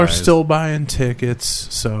people surprised. are still buying tickets,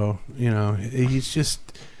 so he's just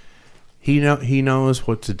he knows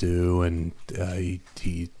what to do, and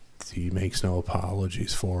he makes no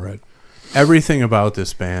apologies for it. Everything about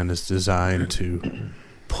this band is designed to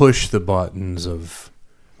push the buttons of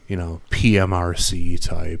PMRC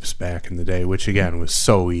types back in the day, which again was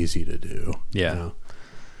so easy to do. Yeah.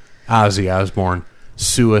 Ozzy Osbourne,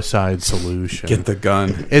 Suicide Solution. Get the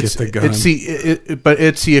gun. But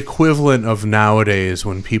it's the equivalent of nowadays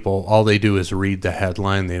when people, all they do is read the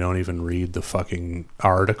headline. They don't even read the fucking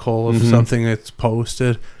article of something that's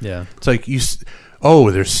posted. Yeah. It's like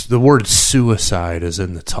there's the word suicide is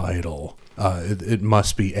in the title. It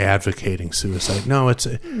must be advocating suicide. No, it's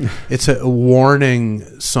a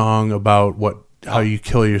warning song about how you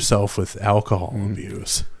kill yourself with alcohol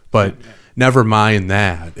abuse. But never mind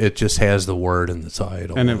that. It just has the word in the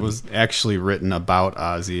title. And it was actually written about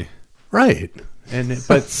Ozzy. Right.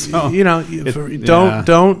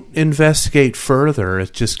 Don't investigate further.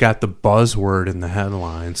 It's just got the buzzword in the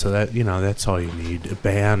headline, so that that's all you need.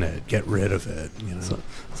 Ban it, get rid of it.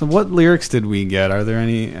 So what lyrics did we get? Are there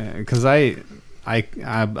any? Because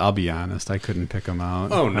I'll be honest, I couldn't pick them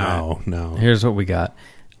out. Oh no. Here's what we got.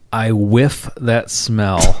 I whiff that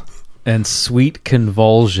smell, and sweet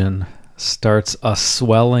convulsion starts a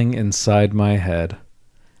swelling inside my head.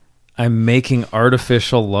 I'm making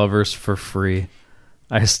artificial lovers for free.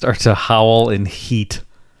 I start to howl in heat.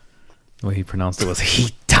 The way he pronounced it was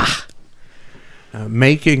heata.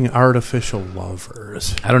 Making artificial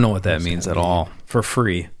lovers. I don't know what that means at all. For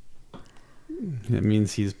free. It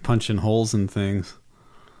means he's punching holes in things.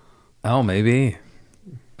 Oh, maybe.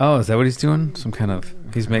 Oh, is that what he's doing?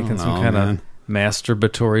 He's making some kind of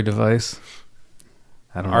masturbatory device?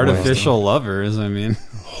 I don't know. Artificial lovers, I mean.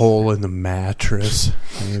 Hole in the mattress.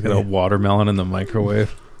 Got a watermelon in the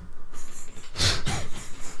microwave.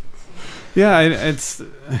 Yeah, it's.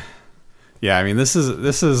 Yeah, I mean, this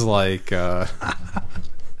is like.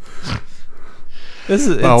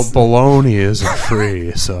 Bologna isn't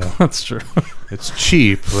free, so that's true. It's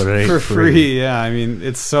cheap, but it ain't for free. free. Yeah, I mean,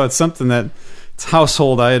 it's something that it's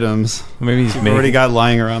household items. Maybe he's already got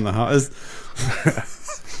lying around the house.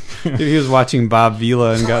 Maybe he was watching Bob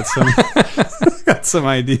Vila and got some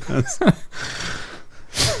ideas.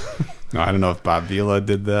 No, I don't know if Bob Vila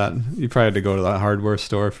did that. You probably had to go to the hardware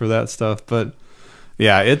store for that stuff. But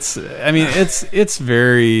yeah, it's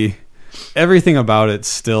very, everything about it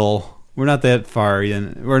still, we're not that far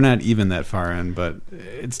in. We're not even that far in, but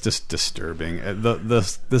it's just disturbing.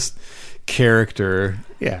 This character,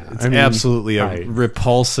 it's absolutely a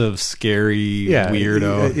repulsive, scary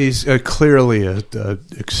weirdo. He's clearly a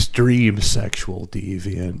extreme sexual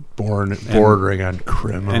deviant, bordering on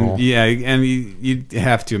criminal. And you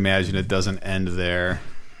have to imagine it doesn't end there.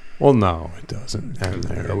 Well, no, it doesn't end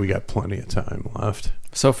there. We got plenty of time left.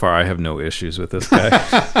 So far, I have no issues with this guy.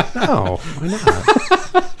 No, why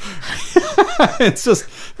not? It's just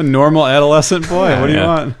a normal adolescent boy. What do you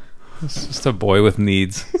want? It's just a boy with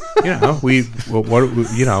needs. We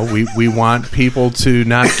want people to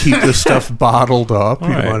not keep this stuff bottled up. We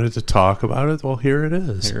wanted to talk about it. Well, here it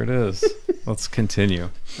is. Here it is. Let's continue.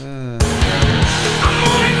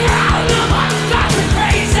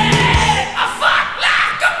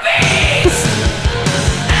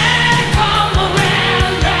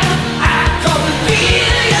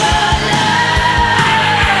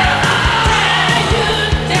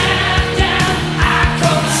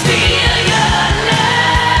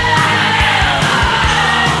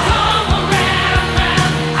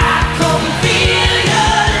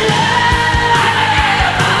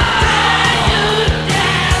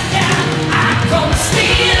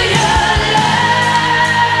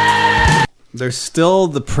 There's still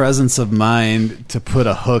the presence of mind to put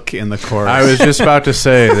a hook in the chorus. I was just about to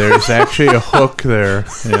say, there's actually a hook there.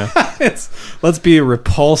 Yeah. Let's be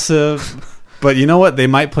repulsive, but you know what? They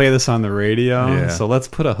might play this on the radio, so let's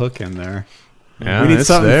put a hook in there. Yeah, we need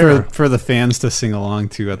something for the fans to sing along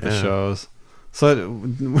to at the shows. So,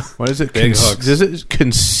 what is it? Big hooks. Does it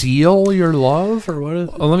conceal your love, or what is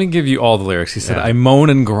it? Well, let me give you all the lyrics. He said, I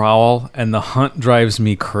moan and growl, and the hunt drives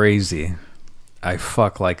me crazy. I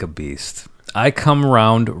fuck like a beast. I come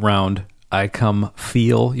round, I come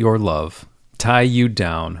feel your love. Tie you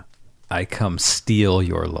down. I come steal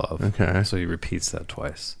your love. Okay. So he repeats that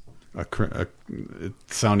twice.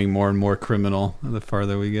 It's sounding more and more criminal the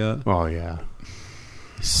farther we get. Well, yeah.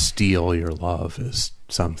 Steal your love is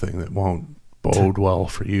something that won't bode well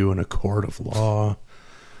for you in a court of law.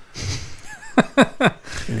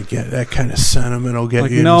 Gonna get that kind of sentiment will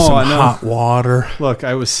get you into some hot water. Look,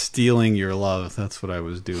 I was stealing your love. That's what I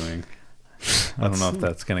was doing. I don't know if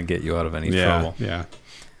that's going to get you out of any trouble. Yeah.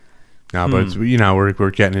 No, but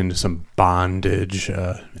we're getting into some bondage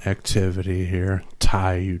activity here.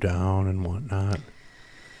 Tie you down and whatnot.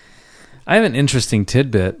 I have an interesting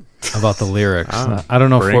tidbit about the lyrics. I don't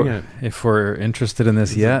know if we're interested in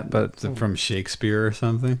this yet, but is it from Shakespeare or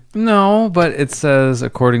something? No, but it says,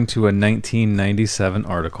 according to a 1997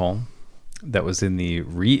 article that was in the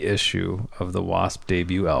reissue of the W.A.S.P.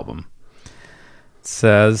 debut album, it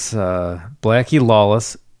says Blackie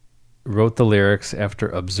Lawless wrote the lyrics after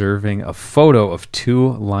observing a photo of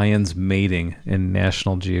two lions mating in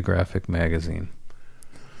National Geographic magazine.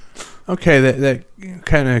 Okay, that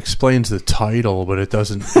kind of explains the title, but it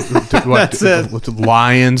doesn't. That's it.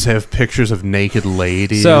 Lions have pictures of naked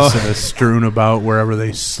ladies strewn about wherever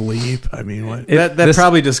they sleep. I mean, what? That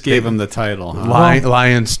probably just gave them the title. Huh?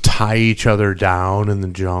 Lions tie each other down in the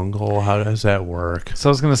jungle. How does that work? So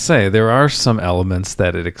I was going to say, there are some elements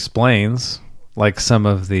that it explains, like some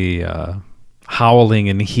of the howling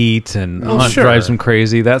and heat and drives them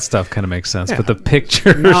crazy. That stuff kind of makes sense, but the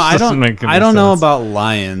picture doesn't make any sense. I don't know about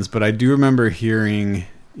lions, but I do remember hearing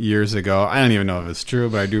years ago, I don't even know if it's true,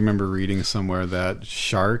 but I do remember reading somewhere that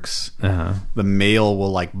sharks, the male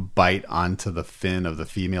will like bite onto the fin of the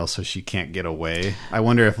female so she can't get away. I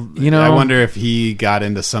wonder if he got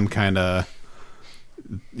into some kind of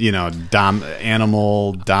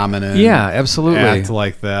animal dominant absolutely act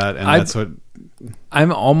like that, and that's what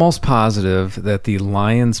I'm almost positive that the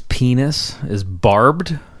lion's penis is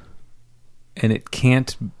barbed and it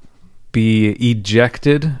can't be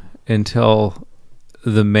ejected until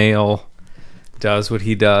the male does what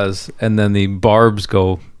he does, and then the barbs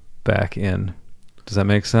go back in. Does that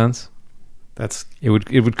make sense? It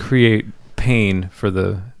would create pain for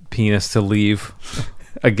the penis to leave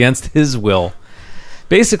against his will.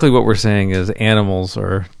 Basically what we're saying is animal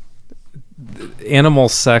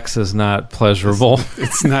sex is not pleasurable.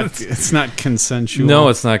 It's not consensual. No,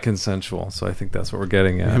 it's not consensual. So I think that's what we're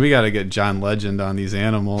getting at. And we got to get John Legend on these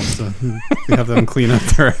animals to have them clean up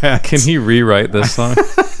their acts. Can he rewrite this song?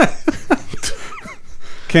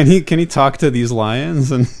 Can he talk to these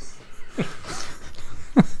lions? And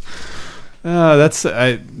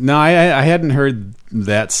I hadn't heard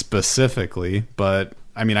that specifically, but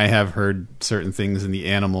I mean I have heard certain things in the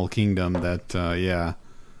animal kingdom that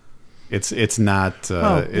It's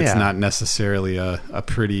not necessarily a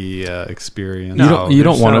pretty experience. No, you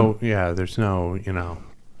don't want to. Yeah, there's no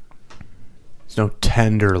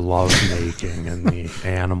tender love making in the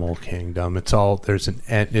animal kingdom. It's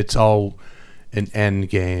all an end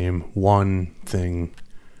game, one thing,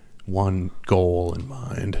 one goal in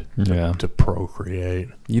mind. To procreate.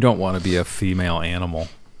 You don't want to be a female animal.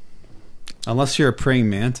 Unless you're a praying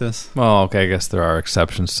mantis. Well, okay, I guess there are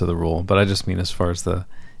exceptions to the rule, but I just mean as far as the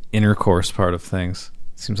intercourse part of things.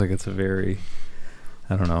 It seems like it's a very,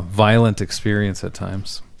 violent experience at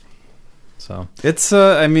times. So it's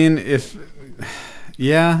I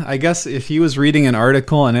guess if he was reading an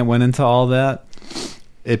article and it went into all that,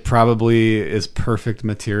 it probably is perfect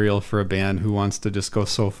material for a band who wants to just go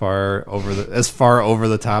as far over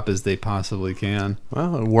the top as they possibly can.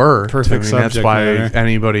 Well, it worked. Perfect subject that's why matter.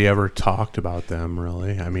 Anybody ever talked about them,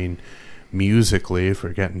 really. I mean, musically, if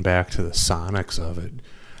we're getting back to the sonics of it,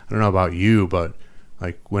 I don't know about you, but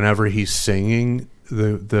like whenever he's singing,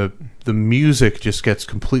 the music just gets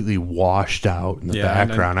completely washed out in the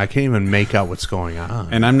background. I can't even make out what's going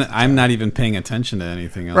on. And I'm not even paying attention to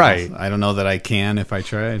anything else. Right. I don't know that I can if I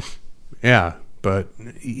tried. Yeah, but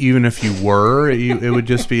even if you were, it would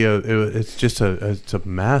just be it's a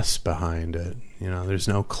mess behind it. There's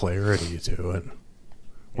no clarity to it.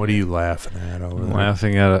 What are you laughing at over there?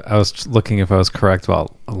 Laughing at it. I was looking if I was correct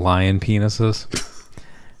about lion penises.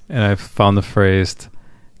 And I found the phrase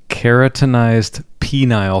keratinized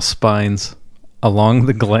penile spines along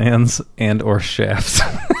the glands and or shafts.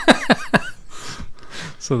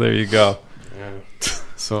 So there you go. Yeah.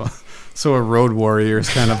 So a road warrior's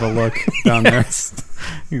kind of a look down there.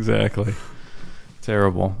 Exactly.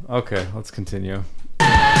 Terrible. Okay, let's continue.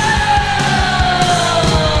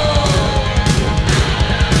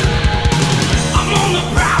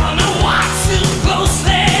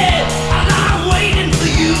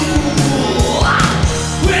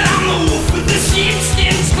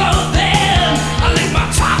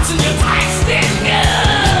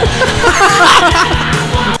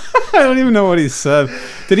 don't even know what he said.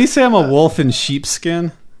 Did he say I'm a wolf in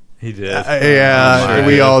sheepskin? He did. Yeah,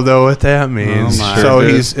 we all know what that means. Oh,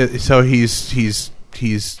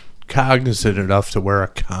 He's cognizant enough to wear a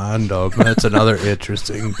condom. That's another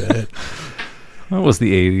interesting bit. That was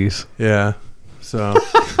the 80s. Yeah. So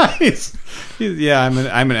I'm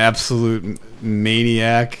an absolute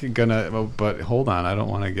maniac. But hold on, I don't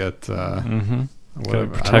want to get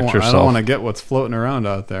protect yourself. I don't want to get what's floating around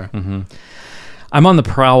out there. Mm-hmm. I'm on the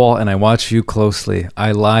prowl and I watch you closely.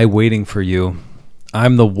 I lie waiting for you.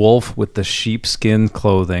 I'm the wolf with the sheepskin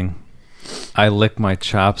clothing. I lick my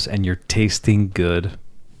chops and you're tasting good.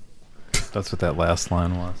 That's what that last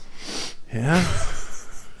line was. Yeah.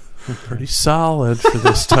 Pretty solid for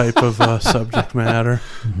this type of subject matter.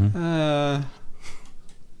 Mm-hmm.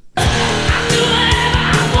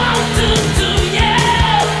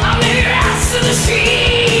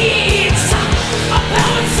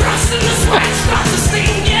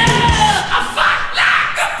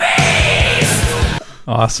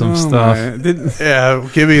 Awesome stuff. Yeah,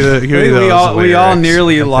 give me those. We all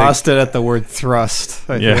nearly lost it at the word thrust.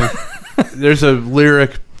 I think. There's a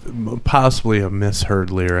lyric, possibly a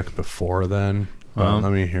misheard lyric before then.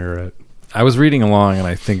 Let me hear it. I was reading along and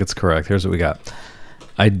I think it's correct. Here's what we got.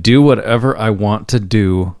 I do whatever I want to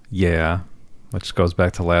do, yeah. Which goes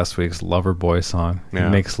back to last week's Lover Boy song. Yeah.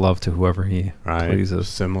 He makes love to whoever he pleases.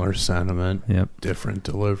 Similar sentiment. Yep. Different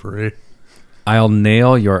delivery. I'll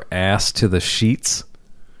nail your ass to the sheets.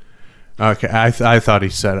 Okay, I thought he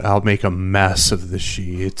said, I'll make a mess of the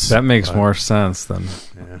sheets. That makes more sense than...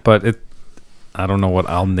 Yeah. But I don't know what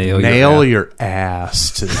I'll nail your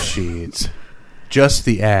ass to the sheets. Just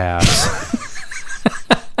the ass.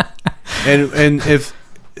 and if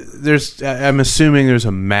there's... I'm assuming there's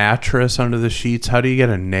a mattress under the sheets. How do you get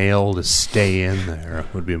a nail to stay in there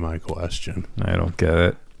would be my question. I don't get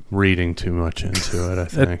it. Reading too much into it, I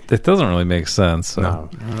think. It doesn't really make sense. So.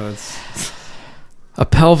 No. A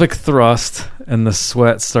pelvic thrust, and the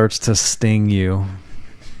sweat starts to sting you.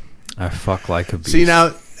 I fuck like a beast. See,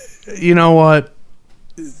 now, you know what?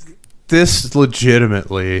 This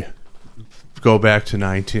legitimately, go back to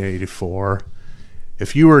 1984.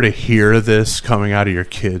 If you were to hear this coming out of your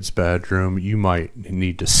kid's bedroom, you might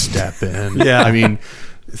need to step in. Yeah. I mean,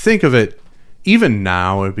 think of it. Even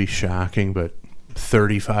now, it would be shocking, but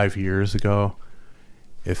 35 years ago,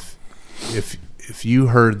 if you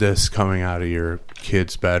heard this coming out of your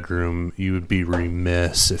kid's bedroom, you would be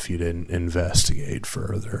remiss if you didn't investigate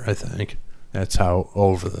further. I think that's how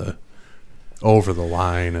over the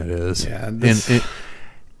line it is. Yeah,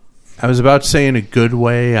 I was about to say in a good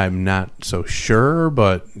way. I'm not so sure,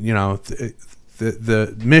 but you know,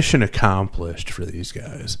 the mission accomplished for these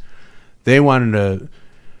guys. They wanted to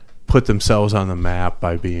put themselves on the map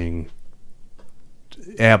by being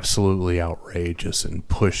absolutely outrageous and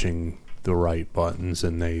pushing the right buttons,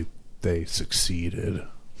 and they succeeded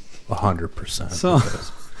 100%. So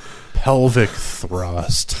pelvic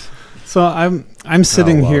thrust. So I'm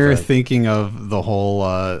sitting here it. thinking of the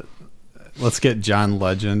whole let's get John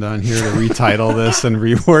Legend on here to retitle this and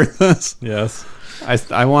reword this. Yes.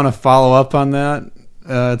 I want to follow up on that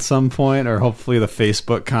at some point, or hopefully the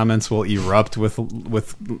Facebook comments will erupt with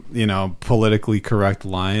politically correct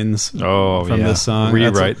lines from this song.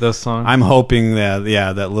 Rewrite this song. I'm hoping that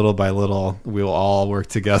that little by little we'll all work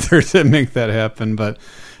together to make that happen. But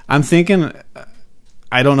I'm thinking,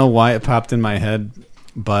 I don't know why it popped in my head,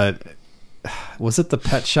 but was it the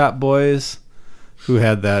Pet Shop Boys who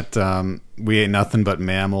had that "We ain't nothing but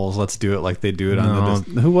mammals, let's do it like they do it on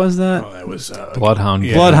the..." Who was that? Oh, that was Bloodhound.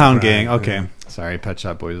 Yeah, Bloodhound right, Gang. Okay, yeah. Sorry, Pet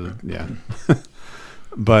Shop Boys. Yeah,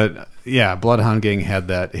 but yeah, Bloodhound Gang had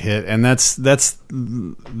that hit, and that's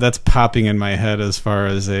popping in my head as far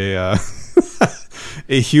as a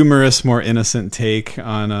a humorous, more innocent take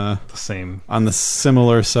on the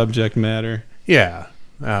similar subject matter. Yeah,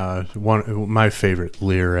 my favorite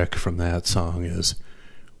lyric from that song is,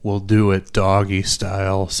 "We'll do it doggy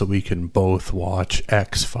style so we can both watch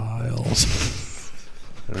X-Files."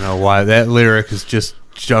 I don't know why that lyric has just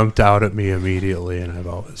jumped out at me immediately, and I've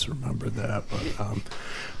always remembered that.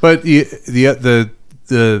 But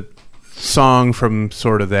the song from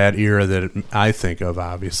sort of that era that I think of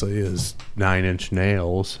obviously is 9 Inch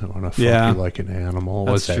Nails. I want to fuck you like an animal.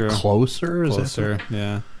 That's Was true. that Closer? Closer,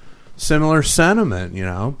 yeah. Similar sentiment, you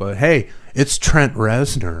know. But hey, it's Trent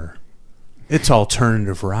Reznor. It's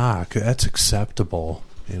alternative rock. That's acceptable,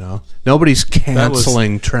 you know. Nobody's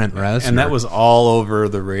canceling Trent Reznor. And that was all over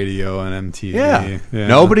the radio and MTV. Yeah.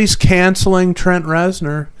 Nobody's canceling Trent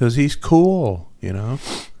Reznor because he's cool, you know.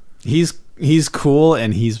 He's cool,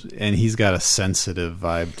 and he's got a sensitive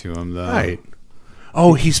vibe to him, though. Right.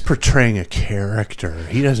 Oh, he's portraying a character.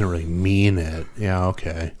 He doesn't really mean it. Yeah,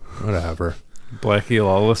 okay. Whatever. Blackie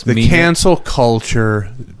Lawless. The cancel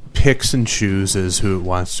culture picks and chooses who it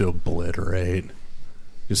wants to obliterate.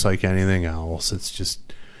 Just like anything else. It's just...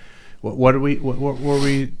 What were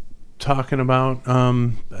we talking about?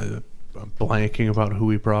 Blanking about who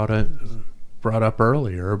we brought up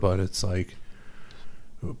earlier, but it's like...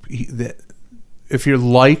 If you're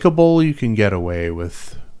likable, you can get away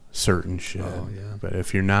with certain shit. Oh, yeah. But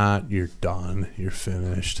if you're not, you're done. You're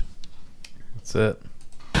finished. That's it.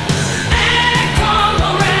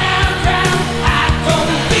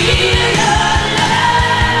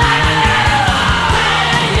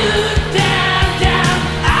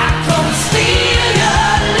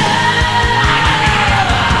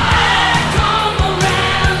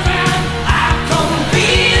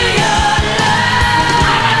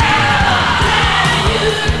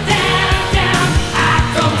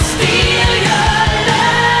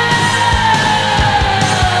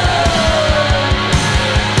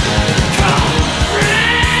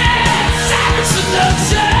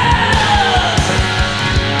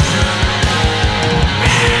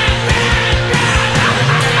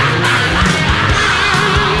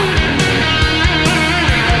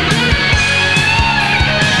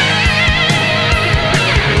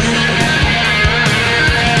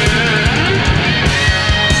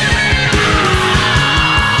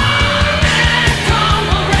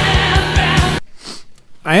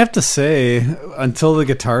 I have to say, until the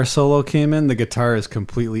guitar solo came in, the guitar is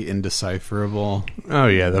completely indecipherable. Oh,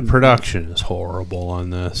 yeah, the production is horrible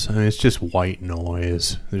on this. I mean, it's just white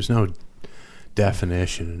noise. There's no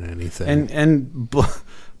definition in anything. And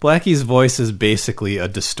Blackie's voice is basically a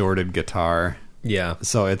distorted guitar. Yeah.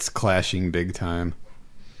 So it's clashing big time.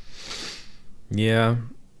 Yeah.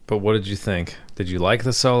 But what did you think? Did you like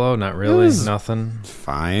the solo? Not really? Nothing?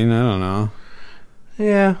 Fine. I don't know.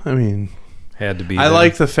 Yeah, I mean... Had to be. I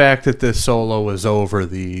like the fact that this solo was over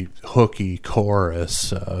the hooky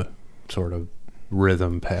chorus sort of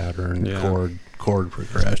rhythm pattern, chord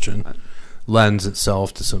progression. Lends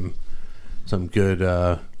itself to some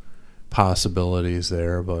good possibilities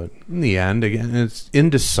there, but in the end, again, it's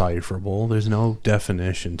indecipherable. There's no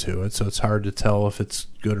definition to it, so it's hard to tell if it's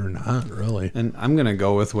good or not, really. And I'm going to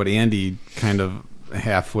go with what Andy kind of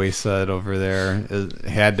halfway said over there. It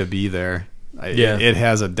had to be there. Yeah. It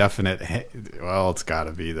has a definite... Well, it's got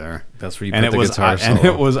to be there. That's where you put the guitar solo. And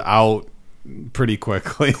it was out pretty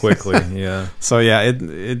quickly. Yeah. So, yeah,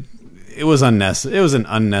 it was unnecessary. It was an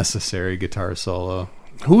unnecessary guitar solo.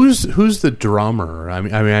 Who's the drummer? I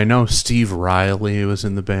mean, I know Steve Riley was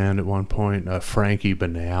in the band at one point. Frankie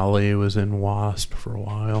Banali was in W.A.S.P for a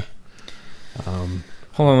while.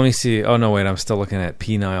 Hold on, let me see. Oh, no, wait, I'm still looking at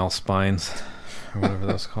penile spines, or whatever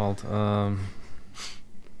that's called.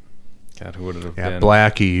 God, who would it have been?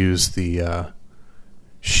 Blackie used the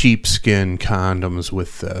sheepskin condoms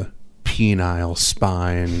with the penile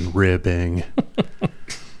spine ribbing.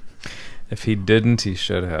 If he didn't, he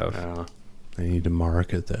should have. They need to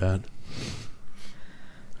market that.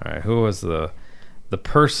 All right, who was the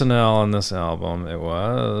personnel on this album? It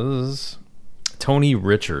was Tony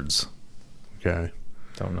Richards. Okay.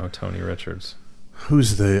 Don't know Tony Richards.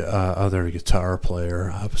 Who's the other guitar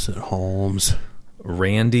player opposite Holmes?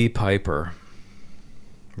 Randy Piper.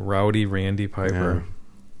 Rowdy Randy Piper. Yeah.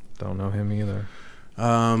 Don't know him either.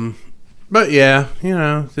 But yeah, you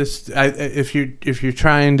know, this if you're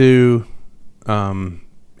trying to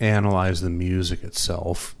analyze the music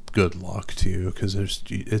itself, good luck to you, because it's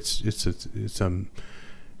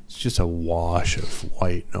just a wash of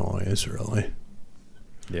white noise, really.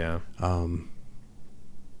 Yeah.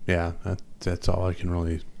 Yeah, that's all I can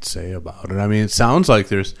really say about it. I mean, it sounds like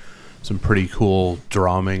there's some pretty cool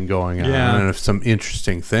drumming going on and some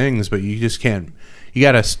interesting things, but you just can't. You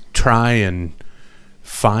got to try and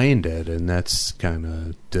find it, and that's kind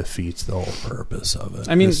of defeats the whole purpose of it.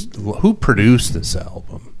 I mean, who produced this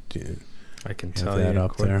album? I can tell you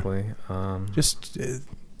up quickly. Just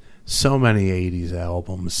so many 80s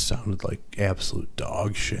albums sounded like absolute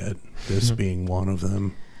dog shit. This being one of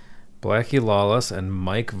them. Blackie Lawless and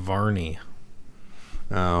Mike Varney.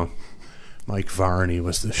 Oh, Mike Varney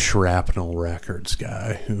was the Shrapnel Records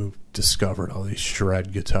guy who discovered all these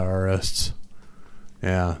shred guitarists.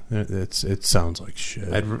 Yeah, it sounds like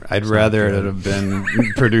shit. I'd rather it have been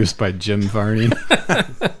produced by Jim Varney.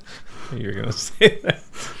 You're gonna say that.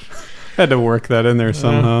 Had to work that in there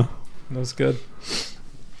somehow. That was good.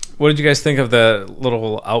 What did you guys think of that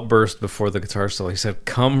little outburst before the guitar solo? He said,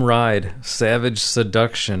 "Come ride, savage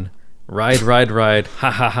seduction, ride, ride, ride,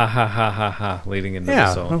 ha ha ha ha ha ha ha," leading into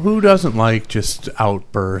the solo. Who doesn't like just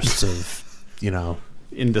outbursts of,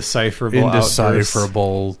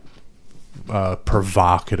 indecipherable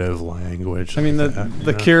provocative language. I mean,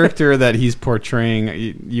 the character that he's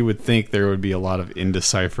portraying, you would think there would be a lot of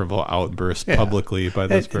indecipherable outbursts publicly by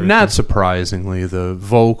this person. Not surprisingly, the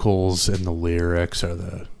vocals and the lyrics are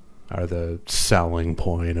the selling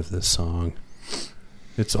point of this song.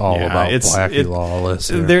 It's all about Blackie Lawless.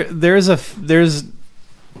 There's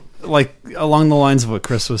like along the lines of what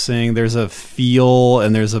Chris was saying. There's a feel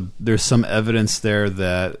and there's some evidence there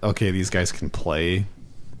that these guys can play.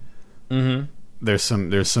 Mm-hmm. There's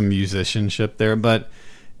some musicianship there, but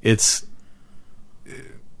that's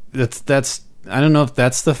I don't know if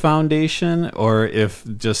that's the foundation or if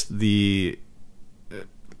just the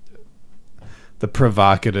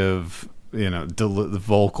provocative, the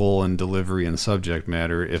vocal and delivery and subject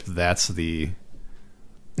matter. If that's the,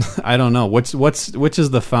 I don't know which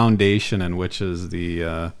is the foundation and which is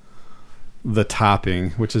the topping,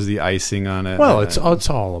 which is the icing on it. Well, it's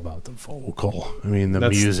all about the vocal. I mean, the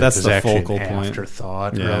music is the actually focal an point.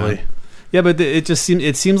 Afterthought, really. Yeah, but it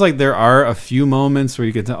seems like there are a few moments where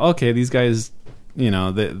you can tell, these guys,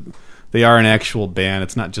 they are an actual band.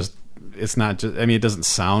 It's not just. I mean, it doesn't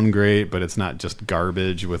sound great, but it's not just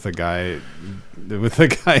garbage with a guy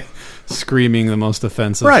screaming the most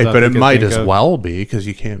offensive stuff. Right, but it might as well be because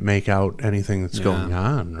you can't make out anything that's going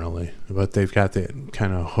on, really. But they've got that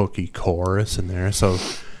kind of hooky chorus in there, so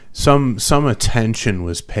some attention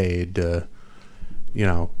was paid to,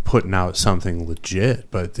 putting out something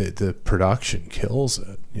legit. But the production kills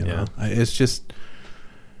it. It's just.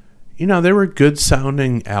 There were good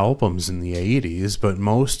sounding albums in the 80s, but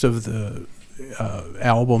most of the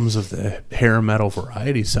albums of the hair metal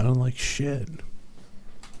variety sounded like shit.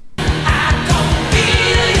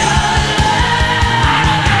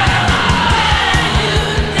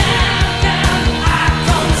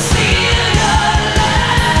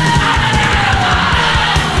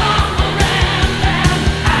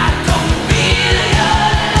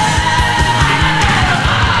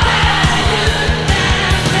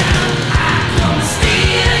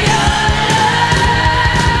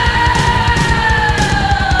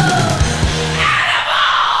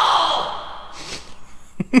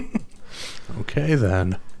 Okay,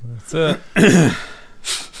 then. That's it.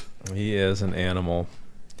 He is an animal.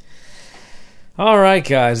 All right,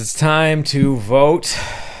 guys, it's time to vote.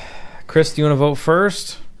 Chris, do you want to vote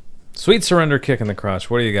first? Sweet Surrender, Kick in the Crotch.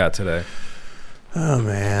 What do you got today? Oh,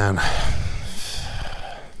 man.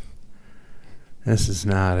 This is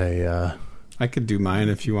not a... I could do mine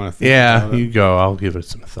if you want to think about it. You go. I'll give it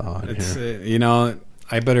some thought. It's,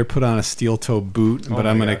 I better put on a steel toe boot, but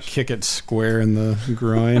I'm going to kick it square in the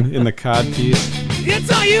groin, in the cod piece. It's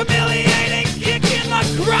a humiliating kick in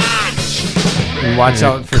the crotch! And watch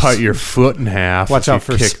out for... Cut your foot in half. Watch out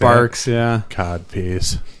for sparks, cod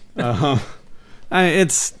piece.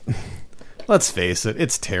 It's... Let's face it,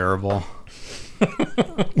 it's terrible.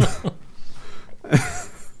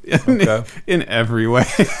 In every way.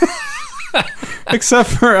 Except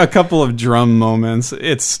for a couple of drum moments,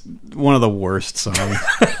 it's one of the worst songs.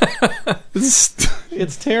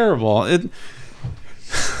 It's terrible.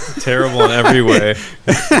 Terrible in every way.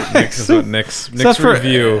 Nick's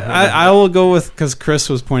review. I will go with, because Chris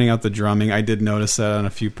was pointing out the drumming. I did notice that on a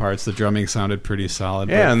few parts. The drumming sounded pretty solid.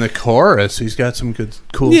 Yeah, and the chorus, he's got some good,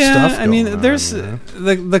 cool stuff going on. Yeah, I mean, there's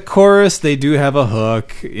the chorus. They do have a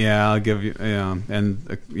hook. Yeah, I'll give you. Yeah,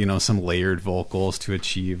 and some layered vocals to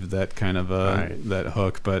achieve that kind of that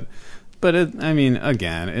hook. But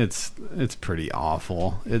again, it's pretty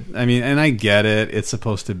awful. And I get it. It's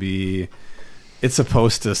supposed to be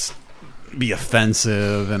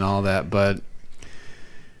offensive and all that, but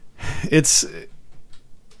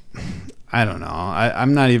I don't know.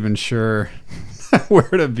 I'm not even sure where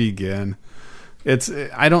to begin.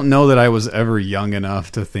 I don't know that I was ever young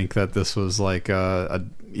enough to think that this was like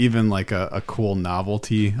even like a cool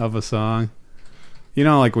novelty of a song.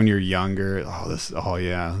 Like when you're younger,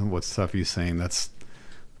 what stuff he's saying, that's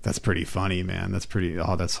pretty funny, man. That's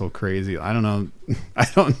so crazy. I don't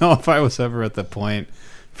know if I was ever at the point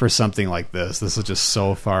for something like this. This is just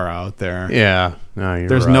so far out there. Yeah.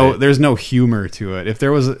 No, there's no humor to it. If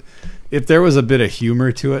there was a bit of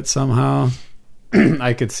humor to it somehow,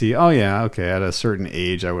 I could see, at a certain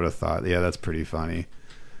age I would have thought, that's pretty funny.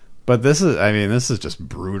 But this is just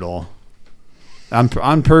brutal.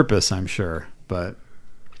 On purpose, I'm sure. But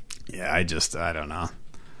yeah, I don't know.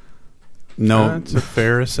 No, it's a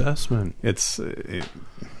fair assessment.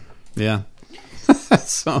 Yeah.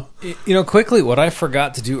 So, quickly, what I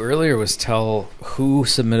forgot to do earlier was tell who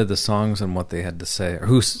submitted the songs and what they had to say,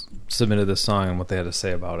 or submitted the song and what they had to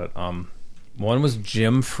say about it. One was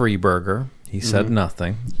Jim Freeberger. He said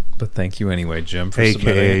nothing, but thank you anyway, Jim, for AKA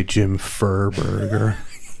submitting. Jim Furburger.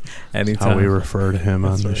 Anytime. How we refer to him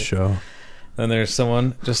on this show. Then there's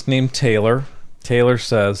someone just named Taylor. Taylor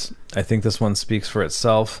says, I think this one speaks for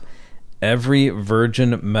itself. Every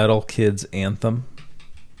Virgin Metal Kids anthem.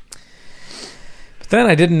 But then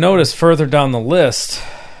I didn't notice further down the list.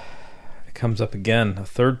 It comes up again a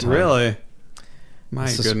third time. Really? My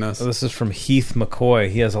goodness. This is from Heath McCoy.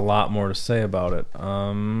 He has a lot more to say about it.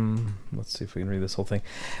 Let's see if we can read this whole thing.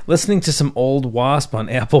 Listening to some old W.A.S.P on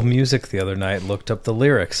Apple Music the other night, looked up the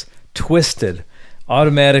lyrics. Twisted.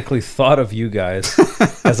 Automatically thought of you guys,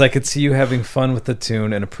 as I could see you having fun with the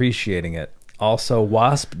tune and appreciating it. Also,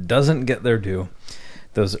 W.A.S.P doesn't get their due.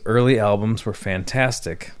 Those early albums were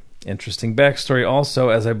fantastic. Interesting backstory also,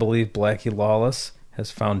 as I believe Blackie Lawless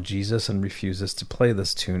has found Jesus and refuses to play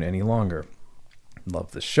this tune any longer.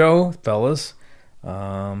 Love the show, fellas.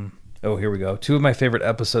 Here we go. 2 of my favorite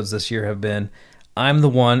episodes this year have been I'm the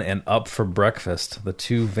One and Up for Breakfast, the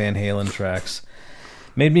 2 Van Halen tracks.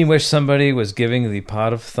 Made me wish somebody was giving the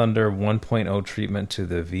Pod of Thunder 1.0 treatment to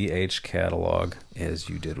the VH catalog, as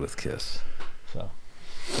you did with Kiss. So,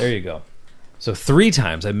 there you go. So 3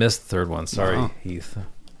 times. I missed the third one. Sorry, Heath.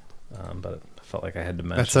 But I felt like I had to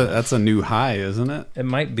mention That's a new high, isn't it? It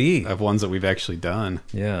might be. Of ones that we've actually done.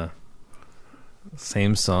 Yeah.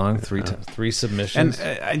 Same song, 3 submissions.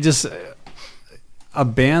 And I just... A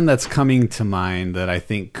band that's coming to mind that I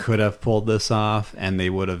think could have pulled this off and they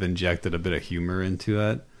would have injected a bit of humor into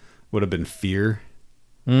it would have been Fear.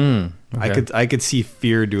 Okay. I could see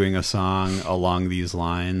Fear doing a song along these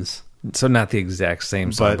lines. So not the exact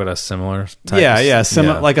same song, but a similar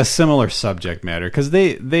type. Like a similar subject matter, because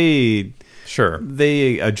they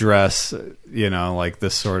address like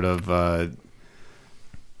this sort of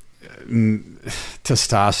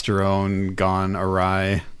testosterone gone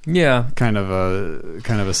awry. Yeah, kind of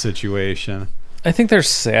a situation. I think there's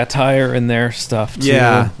satire in their stuff too.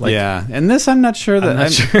 Yeah, And this, I'm not sure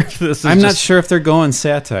that I'm not sure if they're going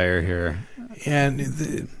satire here. And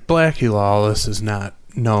Blackie Lawless is not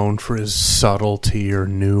known for his subtlety or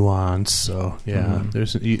nuance, so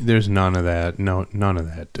there's none of that. None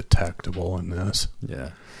of that detectable in this. Yeah.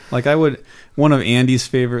 Like one of Andy's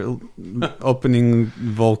favorite opening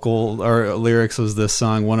vocal or lyrics was this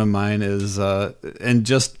song. One of mine is, and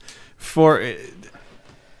just for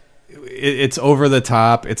it's over the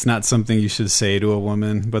top. It's not something you should say to a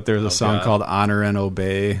woman, but there's a song called "Honor and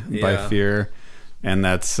Obey" by Fear, and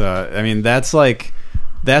that's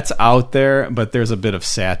that's out there, but there's a bit of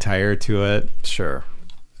satire to it. Sure,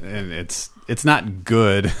 and it's not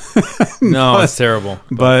good. No, it's terrible.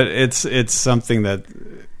 But it's something that.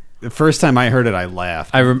 The first time I heard it, I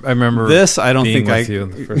laughed. I remember this. I don't think with you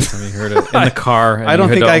the first time you heard it in the car. And I don't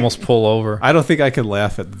think I almost pull over. I don't think I could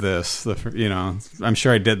laugh at this. I'm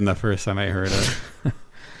sure I didn't the first time I heard it.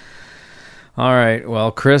 All right.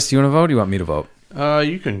 Well, Chris, you want to vote? Or you want me to vote?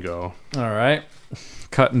 You can go. All right.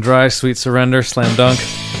 Cut and dry. Sweet Surrender. Slam dunk.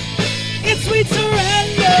 It's Sweet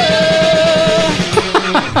Surrender.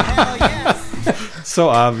 Hell yes. So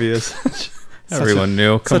obvious. Everyone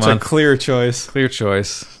knew. Come on. Such a clear choice. Clear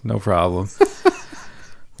choice. No problem.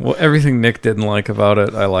 Well, everything Nick didn't like about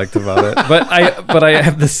it, I liked about it. But I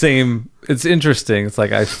have the same. It's interesting. It's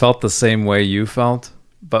like I felt the same way you felt,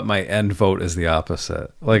 but my end vote is the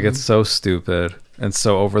opposite. Like it's so stupid and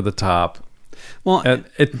so over the top. Well,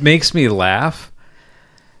 it makes me laugh,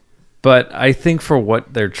 but I think for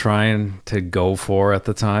what they're trying to go for at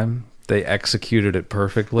the time, they executed it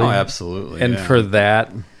perfectly. Oh, absolutely. And for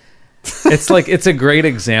that. It's like it's a great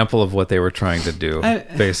example of what they were trying to do.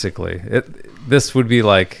 Basically, this would be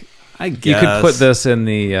like I guess you could put this in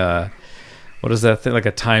the what is that thing, like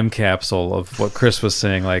a time capsule of what Chris was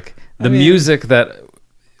saying, like the music that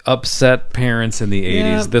upset parents in the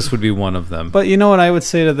 80s. This would be one of them. But you know what I would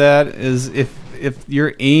say to that is if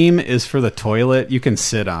your aim is for the toilet, you can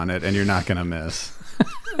sit on it and you're not going to miss.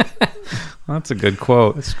 Well, that's a good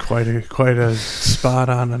quote. It's quite a spot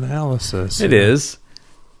on analysis. It is.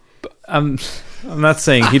 I'm not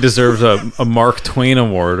saying he deserves a Mark Twain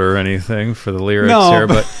award or anything for the lyrics here,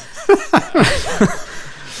 but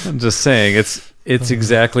I'm just saying it's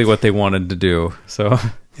exactly what they wanted to do. So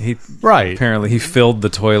apparently he filled the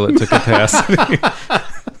toilet to capacity.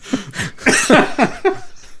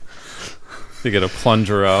 To get a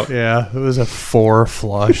plunger out. Yeah, it was a 4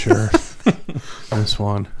 flusher. This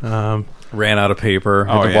one. Ran out of paper.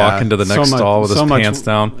 Had to walk into the next stall with his pants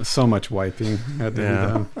down. So much wiping had to be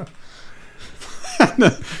done.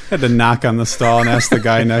 Had to knock on the stall and ask the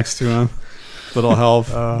guy next to him. Little help.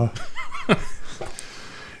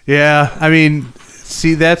 Yeah, I mean,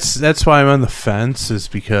 see, that's why I'm on the fence, is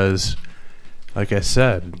because like I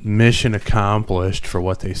said, mission accomplished for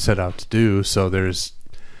what they set out to do. So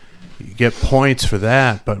you get points for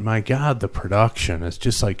that, but my God, the production is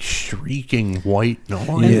just like shrieking white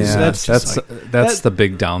noise. Yeah, that's the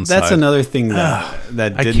big downside. That's another thing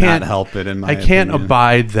that did not help it. In my can't opinion.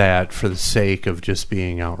 abide that for the sake of just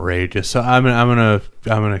being outrageous. So I'm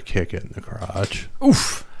gonna kick it in the crotch.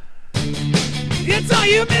 Oof. It's a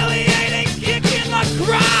humiliating kick in the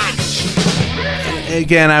crotch.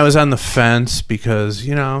 Again, I was on the fence because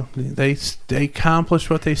they accomplished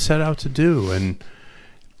what they set out to do, and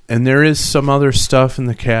there is some other stuff in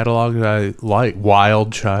the catalog that I like.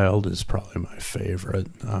 Wild Child is probably my favorite.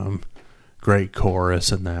 Great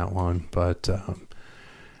chorus in that one, but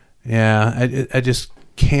I just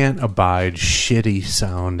can't abide shitty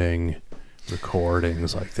sounding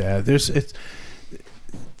recordings like that.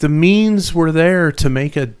 The means were there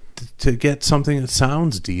to get something that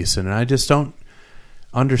sounds decent, and I just don't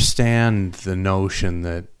understand the notion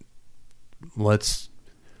that let's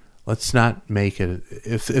not make it.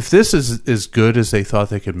 If this is as good as they thought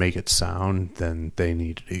they could make it sound, then they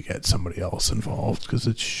needed to get somebody else involved because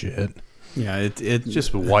it's shit. Yeah, it's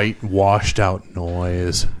just white washed out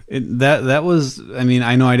noise. That was. I mean,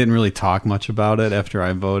 I know I didn't really talk much about it after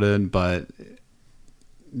I voted, but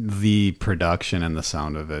the production and the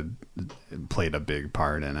sound of it played a big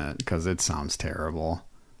part in it because it sounds terrible.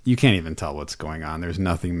 You can't even tell what's going on. There's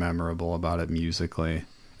nothing memorable about it musically.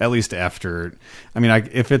 At least after, I mean,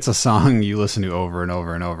 if it's a song you listen to over and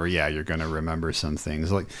over and over, yeah, you're going to remember some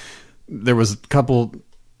things. Like there were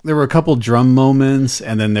a couple drum moments,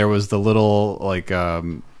 and then there was the little like a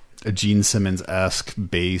Gene Simmons-esque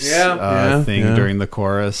bass thing during the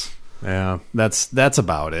chorus. Yeah, that's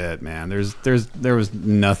about it, man. There was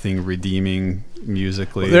nothing redeeming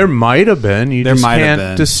musically. Well, there might have been. You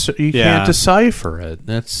can't decipher it.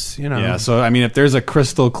 That's Yeah. So I mean, if there's a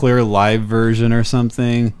crystal clear live version or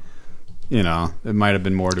something, it might have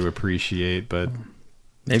been more to appreciate. But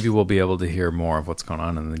maybe we'll be able to hear more of what's going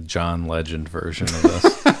on in the John Legend version of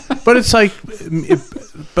this. But it's like,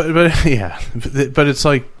 but it's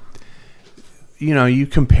like. You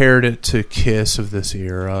compared it to Kiss of this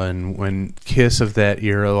era, and when Kiss of that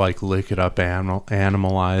era, like Lick It Up,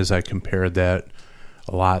 Animalize, I compared that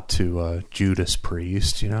a lot to Judas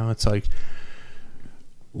Priest. It's like,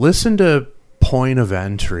 listen to Point of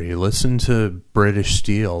Entry, listen to British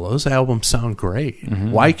Steel. Those albums sound great.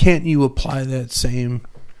 Mm-hmm. Why can't you apply that same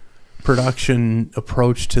production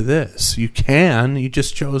approach to this? You can, you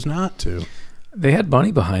just chose not to. They had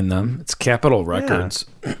money behind them. It's Capitol Records.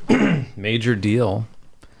 Yeah. Major deal.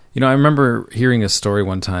 I remember hearing a story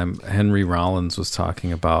one time. Henry Rollins was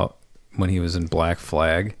talking about when he was in Black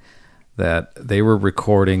Flag that they were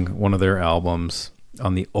recording one of their albums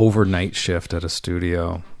on the overnight shift at a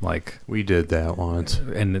studio. Like we did that once.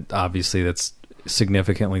 And obviously that's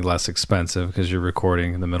significantly less expensive because you're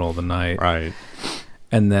recording in the middle of the night. Right.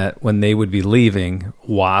 And that when they would be leaving,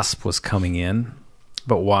 W.A.S.P was coming in.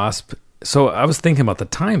 But W.A.S.P... So I was thinking about the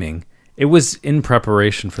timing. It was in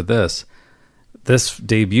preparation for this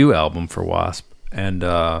debut album for W.A.S.P. And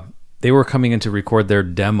they were coming in to record their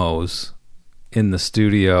demos in the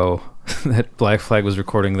studio that Black Flag was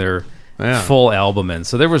recording their full album in.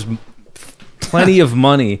 So there was plenty of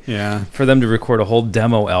money for them to record a whole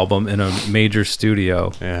demo album in a major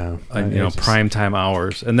studio. Yeah. Primetime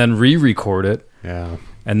hours. And then re-record it. Yeah.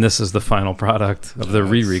 And this is the final product of the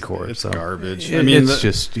re-record. It's garbage.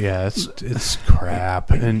 It's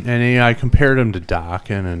crap. And I compared them to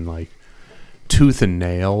Dokken, and like Tooth and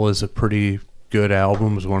Nail is a pretty good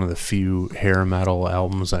album. It was one of the few hair metal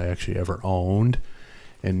albums I actually ever owned.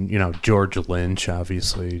 And George Lynch,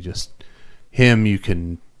 obviously, just him, you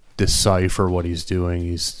can decipher what he's doing.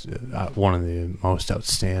 He's one of the most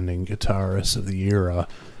outstanding guitarists of the era.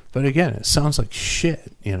 But again, it sounds like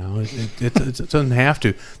shit, It doesn't have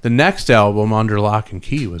to. The next album, Under Lock and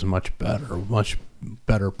Key, was much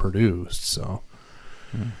better produced. So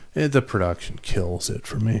the production kills it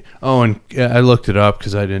for me. Oh, and I looked it up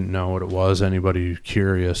because I didn't know what it was. Anybody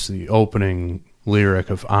curious? The opening lyric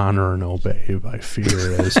of Honor and Obey by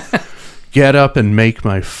Fear is, "Get up and make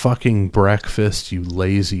my fucking breakfast, you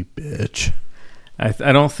lazy bitch."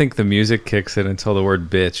 I don't think the music kicks in until the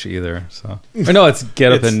word bitch either. So no, it's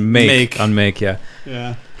get up and make.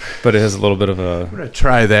 Yeah. But it has a little bit of a. I'm gonna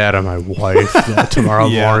try that on my wife tomorrow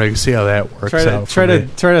morning. See how that works out. Try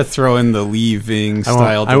to throw in the leaving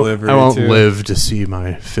style delivery. I won't live to see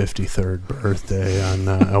my 53rd birthday on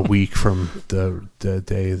a week from the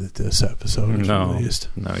day that this episode is released.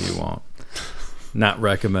 No, you won't. Not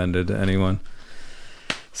recommended to anyone.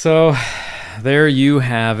 So there you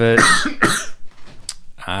have it.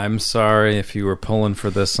 I'm sorry if you were pulling for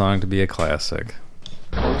this song to be a classic.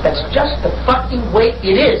 That's just the fucking way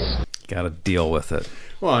it is. Got to deal with it.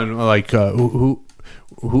 Well, and like who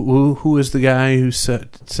is the guy who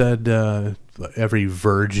said every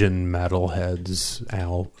virgin metalhead's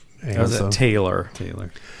Was it Taylor?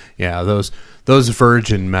 Yeah, those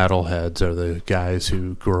virgin metalheads are the guys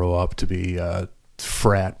who grow up to be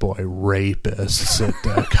frat boy rapists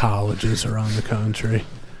at colleges around the country.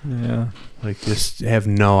 Yeah, like just have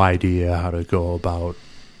no idea how to go about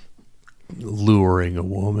luring a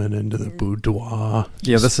woman into the boudoir.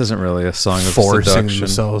 Yeah, this isn't really a song of forcing seduction.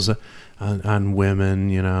 themselves on women.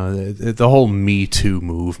 You know, the whole Me Too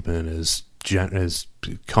movement has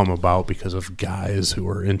come about because of guys who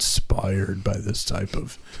are inspired by this type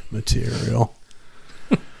of material.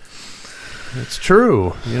 It's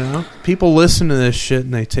true, you know. People listen to this shit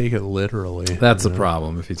and they take it literally. That's the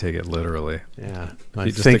problem if you take it literally. Yeah,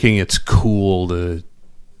 like thinking it's cool to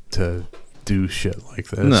do shit like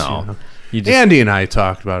this. No, you know? Andy and I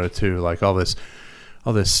talked about it too. Like all this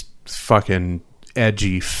fucking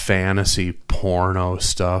edgy fantasy porno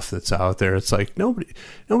stuff that's out there. It's like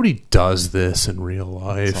nobody does this in real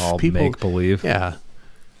life. It's all people make believe. Yeah,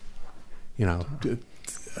 you know.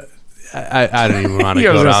 I don't even want to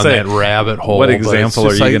go down that rabbit hole. What example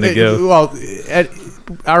are you going to give? Well,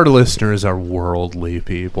 our listeners are worldly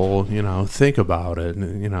people. You know, think about it.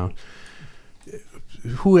 You know,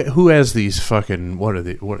 who has these fucking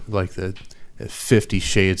like the 50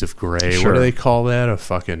 Shades of Grey? Sure. What do they call that? A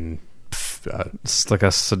fucking it's like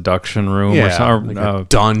a seduction room or something, like a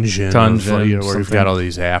dungeon where you've something. got all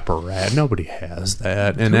these apparatus. Nobody has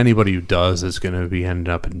that, and anybody who does is going to be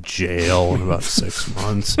ending up in jail in about 6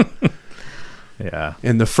 months. Yeah.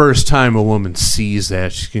 And the first time a woman sees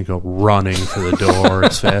that, she can go running for the door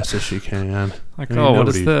as fast as she can. Like, what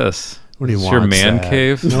is this? What do you want? Your man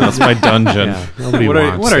cave? No, that's my dungeon. Yeah, nobody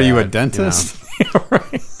what are you, a dentist? You know? Yeah,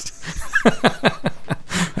 right.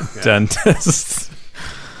 Dentist.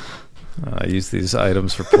 I use these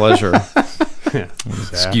items for pleasure. Yeah,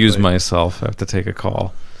 excuse myself. I have to take a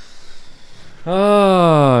call. You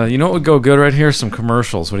know what would go good right here? Some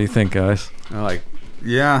commercials. What do you think, guys?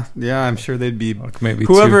 Yeah, I'm sure they'd be. Maybe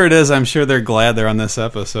whoever it is, I'm sure they're glad they're on this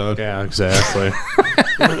episode. Yeah, exactly.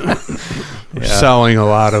 We're selling a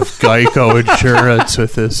lot of Geico insurance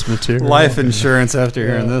with this material. Life insurance after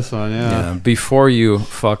hearing this one, yeah. Before you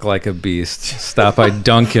fuck like a beast, stop by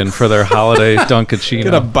Dunkin' for their holiday Dunkachino.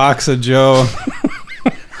 Get a box of Joe.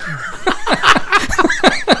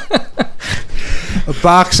 A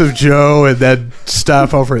box of Joe, and then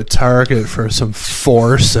stop over at Target for some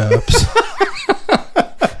forceps.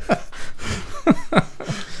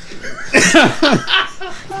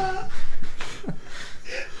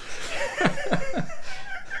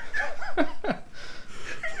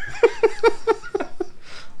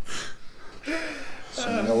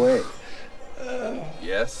 Send away.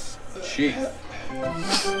 Yes, Chief.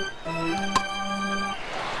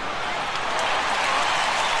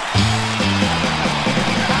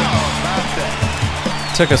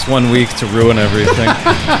 Took us 1 week to ruin everything.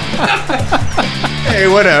 Hey,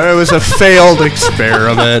 whatever. It was a failed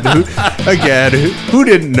experiment. Who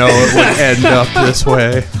didn't know it would end up this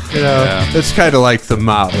way? You know, it's kind of like the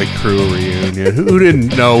Motley Crue reunion. Who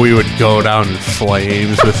didn't know we would go down in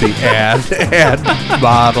flames with the ad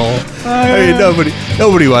model? I mean,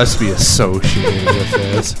 nobody wants to be associated with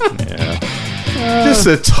this. Yeah. Just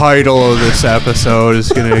the title of this episode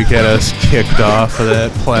is going to get us kicked off of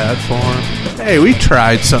that platform. Hey, we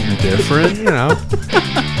tried something different, you know.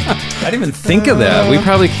 I didn't even think of that. We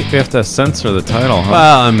have to censor the title, huh?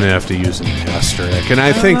 Well, I'm going to have to use an asterisk. And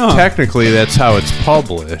I think technically that's how it's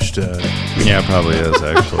published. Yeah, it probably is,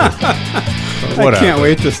 actually.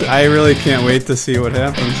 I really can't wait to see what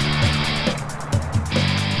happens.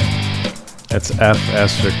 That's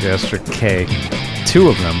F***K. 2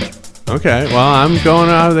 of them. Okay, well, I'm going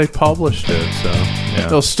out. They published it, so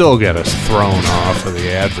they'll still get us thrown off of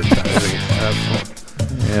the advertising platform.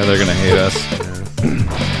 Yeah, they're going to hate us.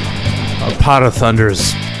 Pot of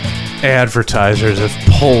Thunder's advertisers have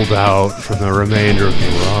pulled out from the remainder of the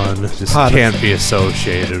run. Just can't be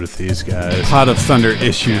associated with these guys. Pot of Thunder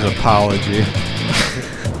issues apology.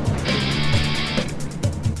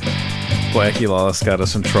 Blackie Lawless got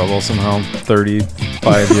us in trouble somehow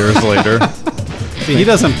 35 years later. See, he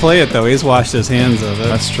doesn't play it, though. He's washed his hands of it.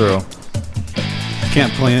 That's true.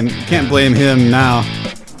 Can't blame him now.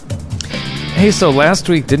 Hey, so last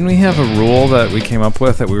week, didn't we have a rule that we came up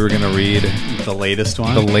with that we were going to read? The latest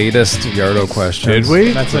one? The latest Yardo questions. Did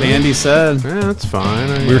we? That's what Andy said. Yeah, that's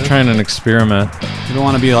fine. We were trying an experiment. You don't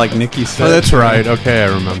want to be like Nikki said. Oh, that's right. Okay,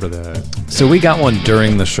 I remember that. So we got one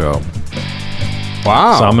during the show.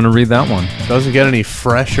 Wow. So I'm going to read that one. Doesn't get any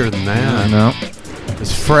fresher than that. No.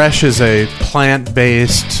 As fresh as a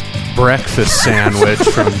plant-based breakfast sandwich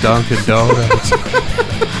from Dunkin' Donuts.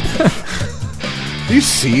 You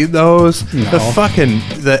see those? No.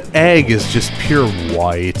 The egg is just pure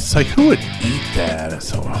white. It's like, who would eat that? It's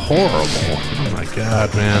so horrible. Oh my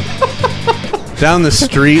God, man. Down the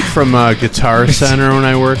street from Guitar Center when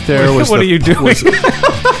I worked there was what are you doing?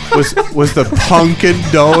 Was the Pumpkin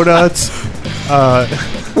Donuts.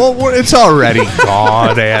 Well, it's already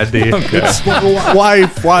gone, Andy. Okay. Why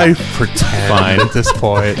pretend at this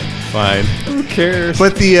point? Fine. Who cares?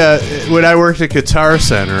 But when I worked at Guitar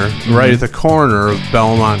Center, right at the corner of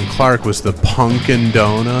Belmont and Clark was the Pumpkin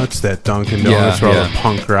Donuts, that Dunkin' Donuts where all the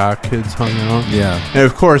punk rock kids hung out. Yeah. And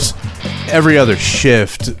of course, every other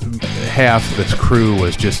shift, half of the crew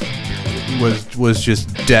was just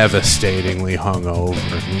devastatingly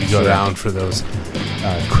hungover. And you go down for those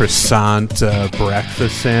croissant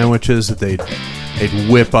breakfast sandwiches that they'd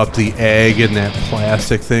whip up the egg in that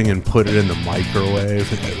plastic thing and put it in the microwave.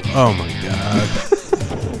 Oh my God.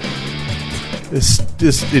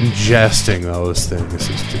 Just ingesting those things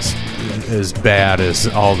is just as bad as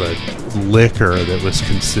all the liquor that was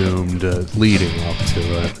consumed leading up to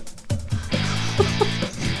it.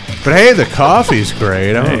 But hey, the coffee's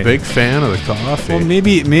great. I'm a big fan of the coffee. Well,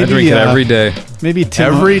 maybe I drink it every day. Maybe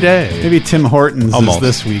Tim every day. Maybe Tim Hortons Almost. is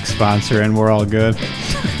this week's sponsor, and we're all good.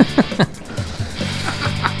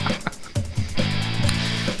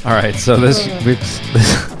 All right, so this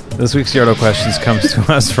week's Yardo Questions comes to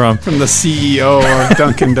us from the CEO of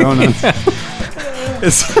Dunkin' Donuts.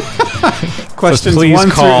 It's questions please one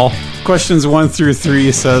call. Questions 1 through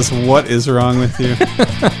 3 says, "What is wrong with you?"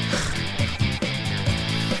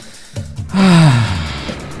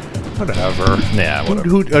 Whatever. Yeah, whatever.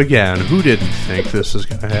 Who didn't think this was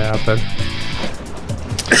going to happen?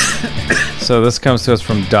 So this comes to us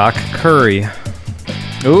from Doc Curry.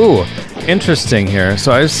 Ooh, interesting here.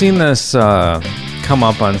 So I've seen this come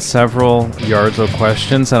up on several Yardzo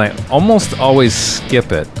questions, and I almost always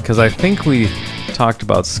skip it because I think we talked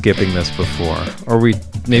about skipping this before, or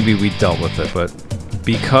maybe we dealt with it, but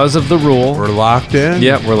because of the rule, We're locked in?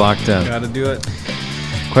 yeah, we're locked in. Got to do it.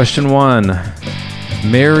 Question 1.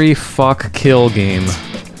 Marry, fuck, kill game.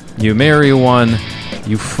 You marry one,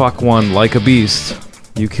 you fuck one like a beast,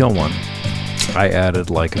 you kill one. I added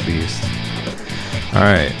like a beast. All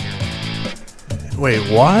right. Wait,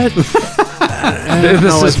 what? I don't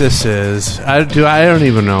know what this is. I don't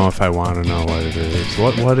even know if I want to know what it is.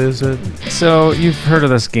 What is it? So you've heard of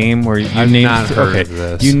this game where I've not heard of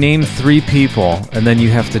this. You name 3 people, and then you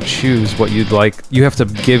have to choose what you'd like. You have to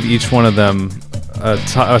give each one of them a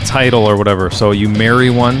title or whatever. So you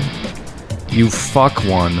marry one, you fuck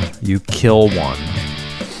one, you kill one.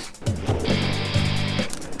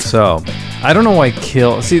 So I don't know why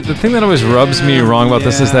kill. See, the thing that always rubs me wrong about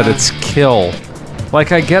this is that it's kill.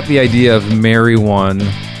 Like, I get the idea of marry one,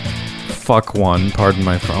 fuck one. Pardon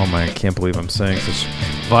my... I can't believe I'm saying such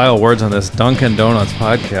vile words on this Dunkin' Donuts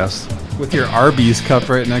podcast. With your Arby's cup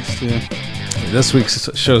right next to you. This week's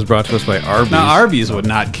show is brought to us by Arby's. Now, Arby's would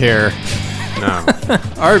not care. No.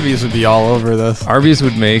 Arby's would be all over this. Arby's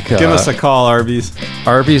would make... Give us a call, Arby's.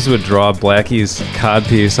 Arby's would draw Blackie's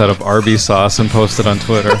codpiece out of Arby's sauce and post it on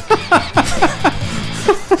Twitter.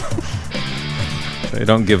 They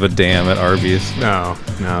don't give a damn at Arby's. No,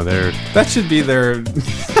 they're... That should be their...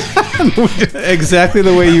 exactly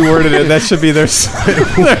the way you worded it. That should be their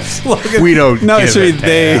slogan. We don't No, give it should be a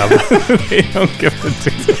they. damn. They don't give a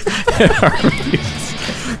damn at Arby's.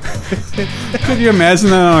 Could you imagine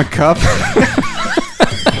that on a cup?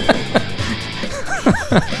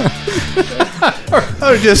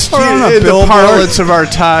 Oh, just Or on a in the billboard. parlance of our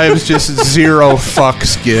times, just 0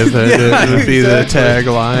 fucks given. Yeah, it would be the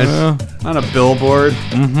exactly. tagline. On a billboard.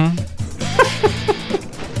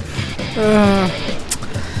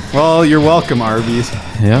 Well, you're welcome, Arby's.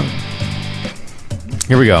 Yeah.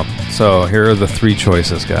 Here we go. So here are the 3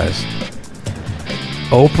 choices, guys.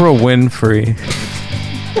 Oprah Winfrey.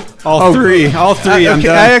 All three. I'm Okay, done.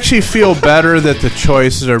 I actually feel better that the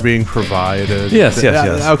choices are being provided. Yes.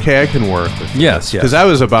 Okay, I can work with Yes. because I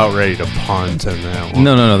was about ready to punt on that one.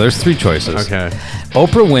 No. There's 3 choices. Okay.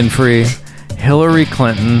 Oprah Winfrey, Hillary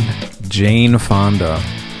Clinton, Jane Fonda.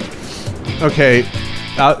 Okay,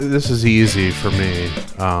 this is easy for me.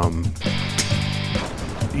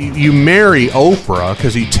 You marry Oprah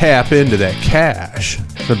because you tap into that cash.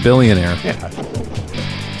 The billionaire. Yeah.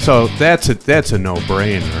 So that's a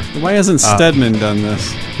no-brainer Why hasn't Stedman done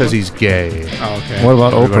this? because he's gay. Oh, okay. What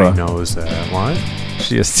about Everybody Oprah? knows that. What?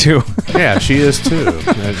 She is too. Yeah, she is too.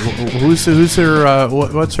 Who's her?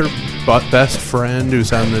 What's her best friend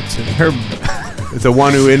who's on the team? Her the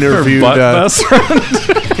one who interviewed. Best friend.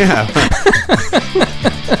 Yeah.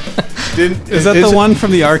 Is that the one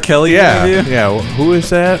from the R. Kelly interview? Yeah. Who is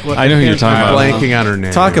that? I know who you're talking about. Blanking on her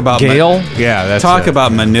name. Talk about Gail. That's talk it.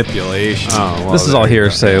 about manipulation. Oh, well, This is all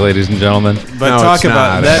hearsay, ladies and gentlemen. But No, talk it's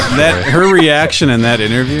about not, that her reaction in that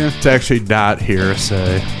interview. It's actually not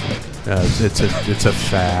hearsay. It's a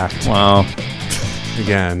fact. Wow.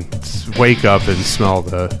 Again, wake up and smell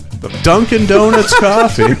the Dunkin' Donuts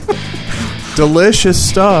coffee. Delicious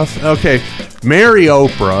stuff. Okay, marry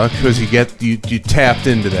Oprah because you tapped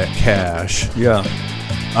into that cash. Yeah.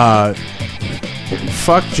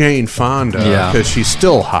 Fuck Jane Fonda because she's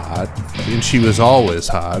still hot and she was always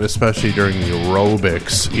hot, especially during the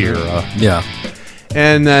aerobics era. Yeah.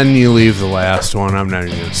 And then you leave the last one. I'm not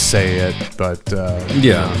even going to say it, but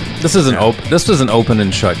this is an open. This was an open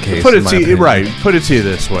and shut case. Put it to you, right. Put it to you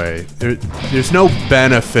this way: there's no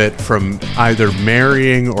benefit from either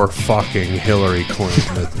marrying or fucking Hillary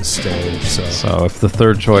Clinton at this stage. So if the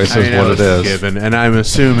third choice is what it is, given, and I'm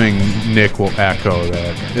assuming Nick will echo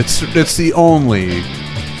that. It's the only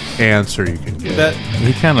answer you can get. That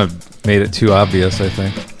he kind of made it too obvious, I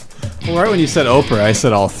think. Well, right when you said Oprah, I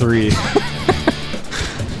said all three.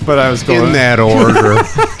 But I was going in that order.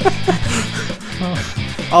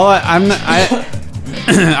 I'll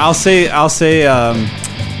say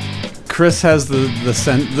Chris has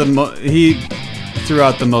he threw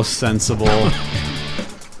out the most sensible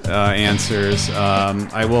answers.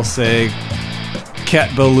 I will say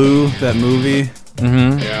Cat Ballou, that movie.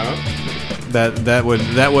 Mm-hmm. Yeah.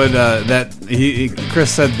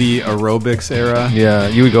 Chris said the aerobics era. Yeah,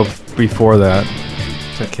 you would go before that.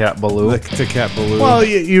 To Cat Ballou. To Cat Ballou. Well,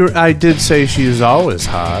 I did say she's always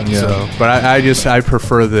hot. Yeah. So, but I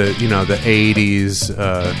prefer the the 80s.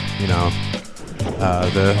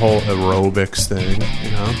 The whole aerobics thing.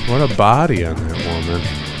 What a body on that woman.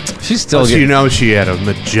 She's still. She had a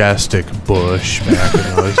majestic bush back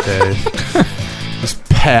in those days. Just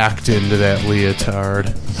packed into that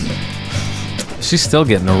leotard. She's still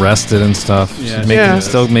getting arrested and stuff. Yeah, She's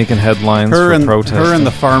still making headlines for protesting. Her and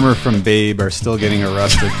the farmer from Babe are still getting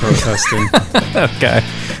arrested protesting. Okay.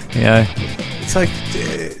 Yeah. It's like,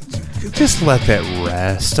 just let that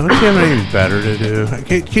rest. Don't you have anything better to do?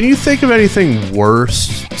 Can you think of anything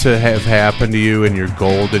worse to have happened to you in your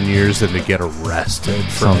golden years than to get arrested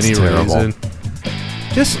for any reason?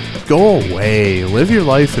 Just go away. Live your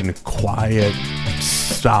life in quiet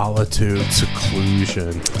solitude,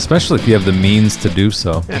 seclusion. Especially if you have the means to do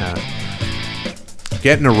so. Yeah.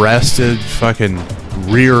 Getting arrested, fucking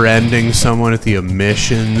rear-ending someone at the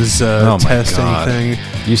emissions testing thing.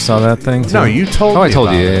 You saw that thing too? No, you told me. Oh, I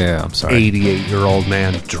told you. about it. Yeah, I'm sorry. 88-year-old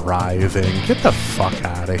man driving. Get the fuck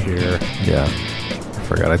out of here. Yeah. I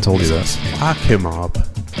forgot I told you that. Lock him up.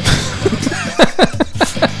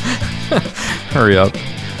 Hurry up.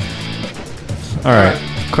 All right.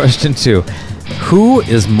 Question 2. Who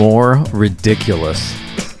is more ridiculous?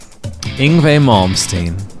 Yngwie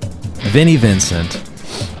Malmsteen, Vinnie Vincent,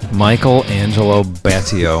 Michelangelo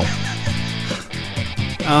Battio.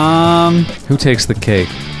 Who takes the cake?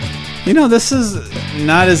 This is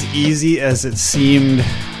not as easy as it seemed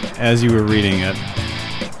as you were reading it.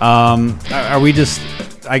 Are we just...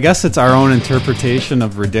 I guess it's our own interpretation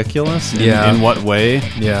of ridiculous. In what way?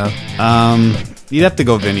 Yeah. You'd have to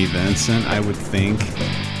go Vinnie Vincent, I would think.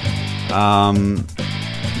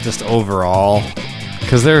 Just overall,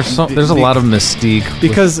 because there's a lot of mystique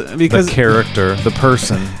because the character, the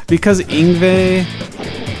person. Because Yngwie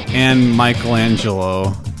and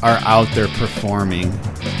Michelangelo are out there performing,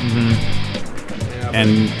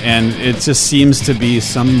 and it just seems to be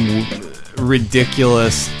some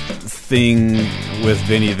ridiculous thing with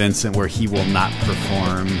Vinnie Vincent where he will not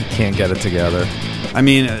perform. Can't get it together. I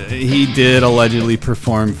mean, he did allegedly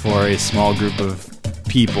perform for a small group of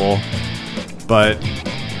people, but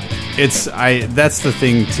that's the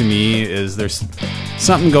thing to me, is there's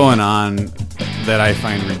something going on that I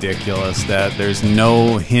find ridiculous, that there's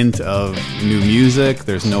no hint of new music,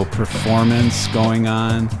 there's no performance going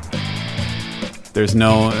on, there's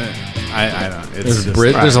no I don't it's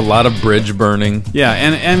there's a lot of bridge burning. Yeah,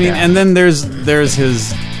 and I mean and then there's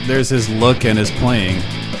his look and his playing,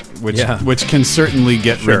 which can certainly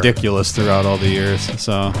get ridiculous throughout all the years.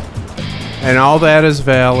 So, and all that is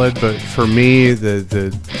valid, but for me,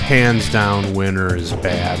 the hands down winner is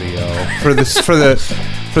Battio.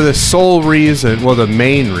 For the sole reason, well, the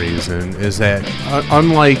main reason is that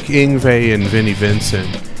unlike Yngwie and Vinnie Vincent,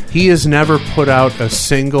 he has never put out a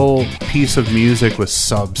single piece of music with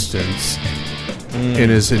substance. in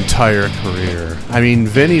his entire career. I mean,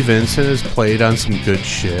 Vinnie Vincent has played on some good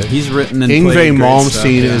shit. He's written and Yngwie played great Malmsteen stuff,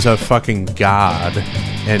 yeah. is a fucking god,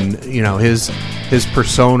 and you know his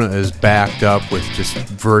persona is backed up with just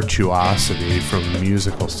virtuosity from a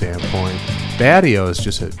musical standpoint. Badio is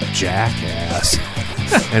just a jackass,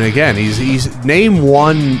 and again, he's name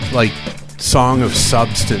one like song of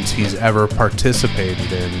substance he's ever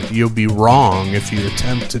participated in. You'll be wrong if you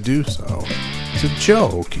attempt to do so. It's a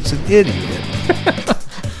joke. He's an idiot.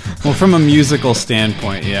 Well, from a musical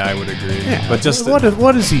standpoint, yeah, I would agree. Yeah, but just what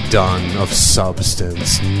has he done of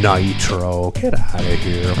substance? Nitro, get out of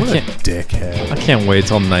here! What a dickhead! I can't wait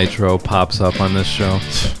till Nitro pops up on this show.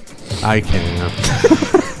 I can't.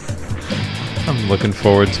 I'm looking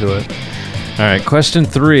forward to it. All right, question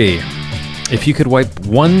 3: if you could wipe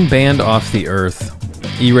one band off the earth,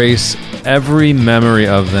 erase every memory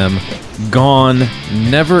of them, gone,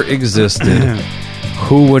 never existed,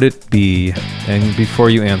 who would it be? And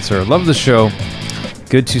before you answer, love the show.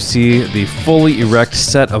 Good to see the fully erect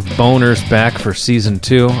set of boners back for season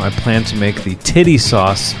 2. I plan to make the titty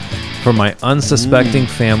sauce for my unsuspecting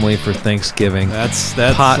family for Thanksgiving. That's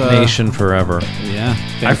Pot Nation forever. Yeah.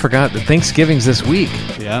 I forgot that Thanksgiving's this week.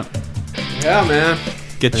 Yeah. Yeah, man.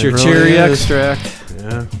 Get It your really cherry is. extract.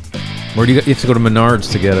 Yeah. Where do you have to go to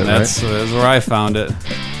Menards to get it, That's where I found it.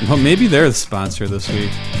 Well, maybe they're the sponsor this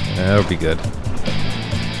week. That would be good.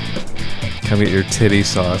 Come get your titty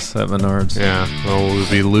sauce at Menards. Yeah. Well, we'll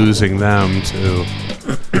be losing them too.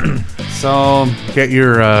 So get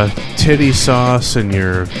your titty sauce and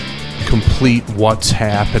your complete What's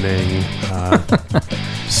Happening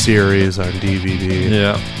series on DVD.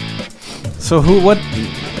 Yeah. So what?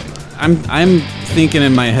 I'm thinking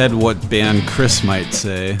in my head what band Chris might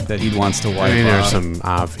say that he wants to wipe I mean, there's off. some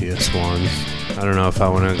obvious ones. I don't know if I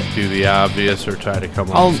want to do the obvious or try to come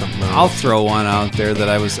up with something else. I'll throw one out there that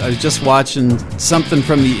I was just watching something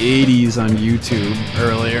from the 80s on YouTube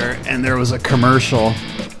earlier, and there was a commercial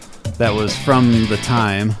that was from the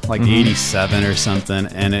time, like 87 or something,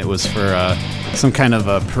 and it was for some kind of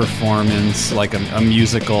a performance, like a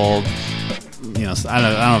musical, you know, I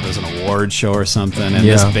don't know if it was an award show or something, and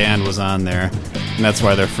this band was on there, and that's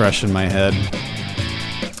why they're fresh in my head.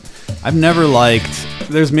 I've never liked.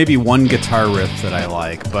 There's maybe one guitar riff that I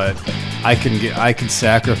like, but I can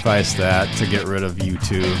sacrifice that to get rid of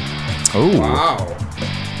U2. Oh wow!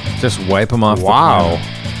 Just wipe them off. Wow!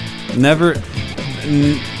 Never.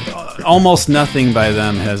 Almost nothing by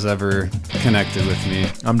them has ever connected with me.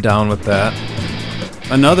 I'm down with that.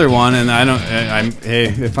 Another one, and hey,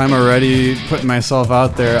 if I'm already putting myself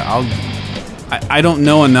out there, I don't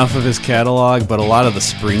know enough of his catalog, but a lot of the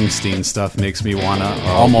Springsteen stuff makes me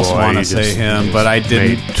almost want to say him, but I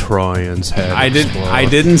didn't. Troyan's head. I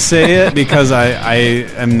didn't say it because I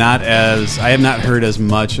have not heard as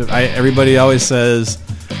much of. Everybody always says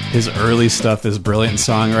his early stuff is brilliant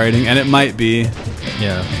songwriting, and it might be.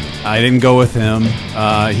 Yeah. I didn't go with him,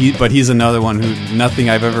 but he's another one who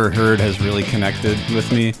nothing I've ever heard has really connected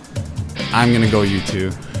with me. I'm gonna go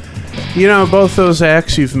U2. You know, both those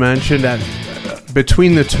acts you've mentioned.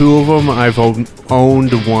 Between the two of them, I've owned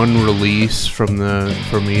one release from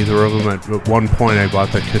either of them. At one point, I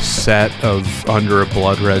bought the cassette of Under a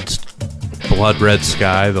Blood Red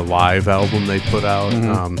Sky, the live album they put out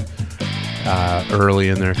early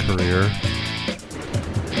in their career.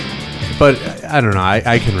 But I don't know.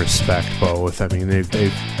 I can respect both. I mean,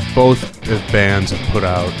 they both bands have put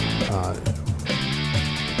out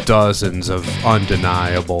dozens of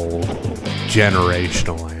undeniable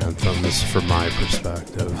generational anthems from my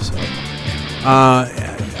perspective. So,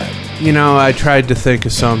 you know, I tried to think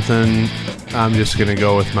of something. I'm just going to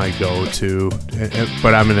go with my go-to,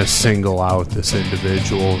 but I'm going to single out this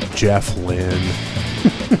individual, Jeff Lynne.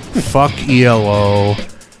 Fuck ELO.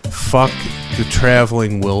 Fuck the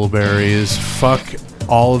Traveling Wilburys. Fuck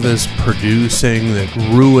all of his producing that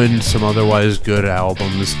ruined some otherwise good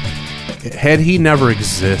albums. Had he never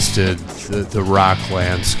existed, the rock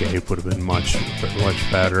landscape would have been much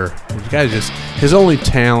better. The guy his only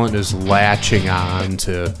talent is latching on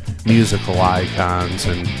to musical icons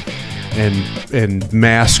and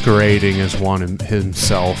masquerading as one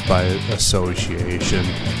himself by association.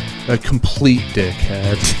 A complete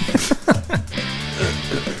dickhead.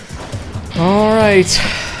 All right.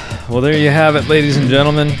 Well, there you have it, ladies and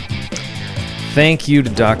gentlemen. Thank you to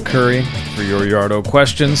Doc Curry for your Yardo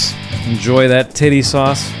questions. Enjoy that titty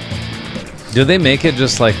sauce. Do they make it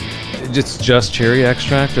just cherry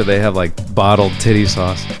extract, or they have like bottled titty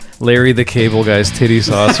sauce? Larry the Cable Guy's titty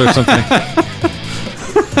sauce or something.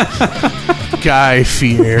 Guy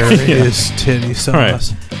Fieri is titty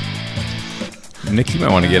sauce. Right. Nick, you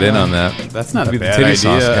might want to get in on that. That's not a Be the bad titty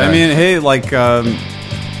sauce idea. guy. I mean, hey, like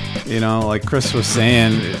like Chris was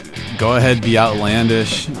saying, go ahead, be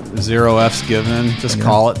outlandish. 0 F's given. Just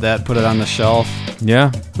call it that. Put it on the shelf.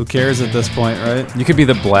 Yeah. Who cares at this point, right? You could be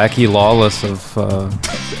the Blackie Lawless of,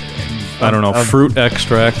 fruit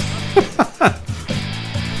extract.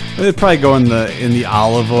 They'd probably go in the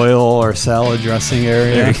olive oil or salad dressing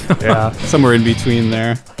area. Yeah. Somewhere in between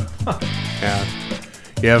there. Yeah.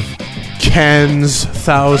 You have Ken's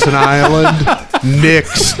Thousand Island,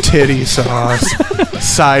 Nick's titty sauce,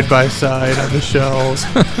 side by side on the shelves.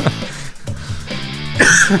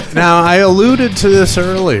 Now, I alluded to this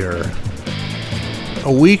earlier.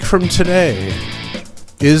 A week from today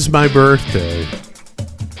is my birthday.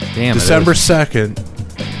 Damn, December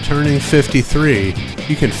 2nd, turning 53.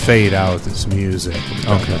 You can fade out this music.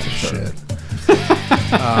 Okay, shit.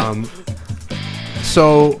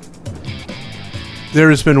 So there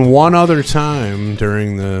has been one other time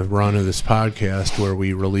during the run of this podcast where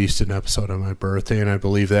we released an episode on my birthday, and I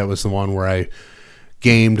believe that was the one where I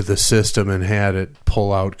gamed the system and had it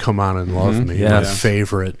pull out "Come On and Love Me," my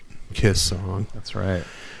favorite Kiss song. That's right.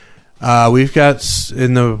 We've got,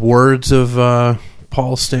 in the words of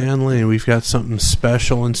Paul Stanley, we've got something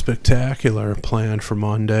special and spectacular planned for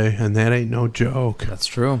Monday, and that ain't no joke. That's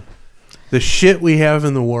true. The shit we have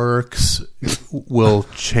in the works will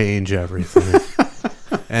change everything.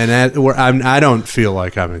 And I don't feel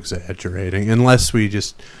like I'm exaggerating, unless we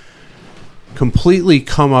just completely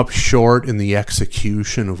come up short in the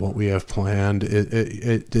execution of what we have planned.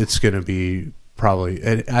 It's going to be probably...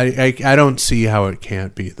 I don't see how it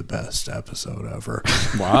can't be the best episode ever.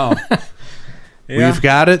 Wow. Yeah. We've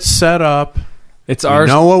got it set up. It's ours.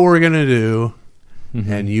 We know what we're going to do,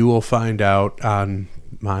 and you will find out on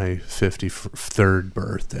my 53rd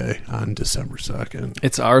birthday on December 2nd.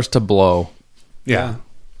 It's ours to blow. Yeah.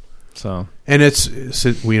 So, and it's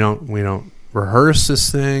we don't rehearse this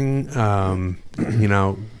thing.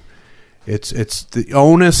 It's the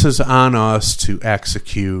onus is on us to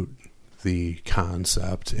execute the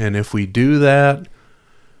concept, and if we do that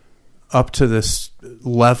up to this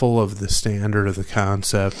level of the standard of the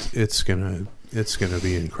concept, it's gonna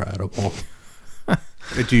be incredible.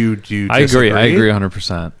 Do you I disagree? agree. I agree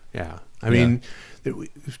 100%. Yeah. I mean,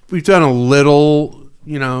 we've done a little,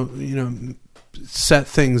 set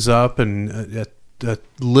things up and a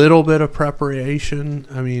little bit of preparation.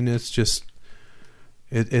 I mean, it's just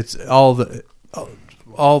it's all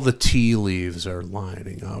the tea leaves are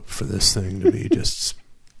lining up for this thing to be just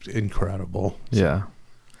incredible. Yeah.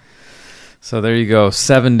 So there you go.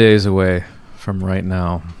 7 days away from right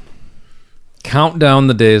now. Count down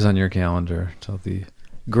the days on your calendar till the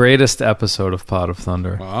greatest episode of Pod of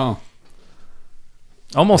Thunder. Wow.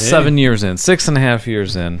 Almost 7 years in, 6.5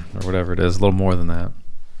 years in, or whatever it is, a little more than that.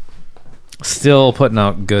 Still putting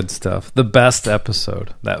out good stuff. The best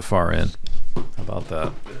episode that far in. How about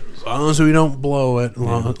that? As long as we don't blow it,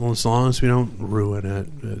 as long as we don't ruin it,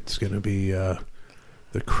 it's going to be the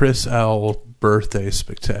Chris L. birthday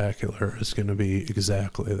spectacular is going to be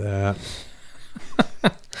exactly that.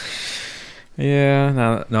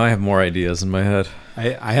 Yeah, now I have more ideas in my head.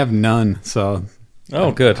 I have none, so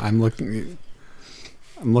good. I'm looking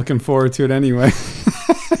forward to it anyway.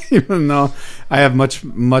 Even though I have much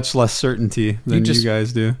less certainty than you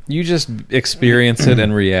guys do. You just experience it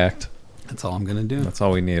and react. That's all I'm going to do. That's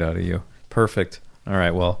all we need out of you. Perfect. All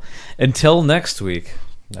right, well, until next week,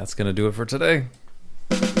 that's going to do it for today.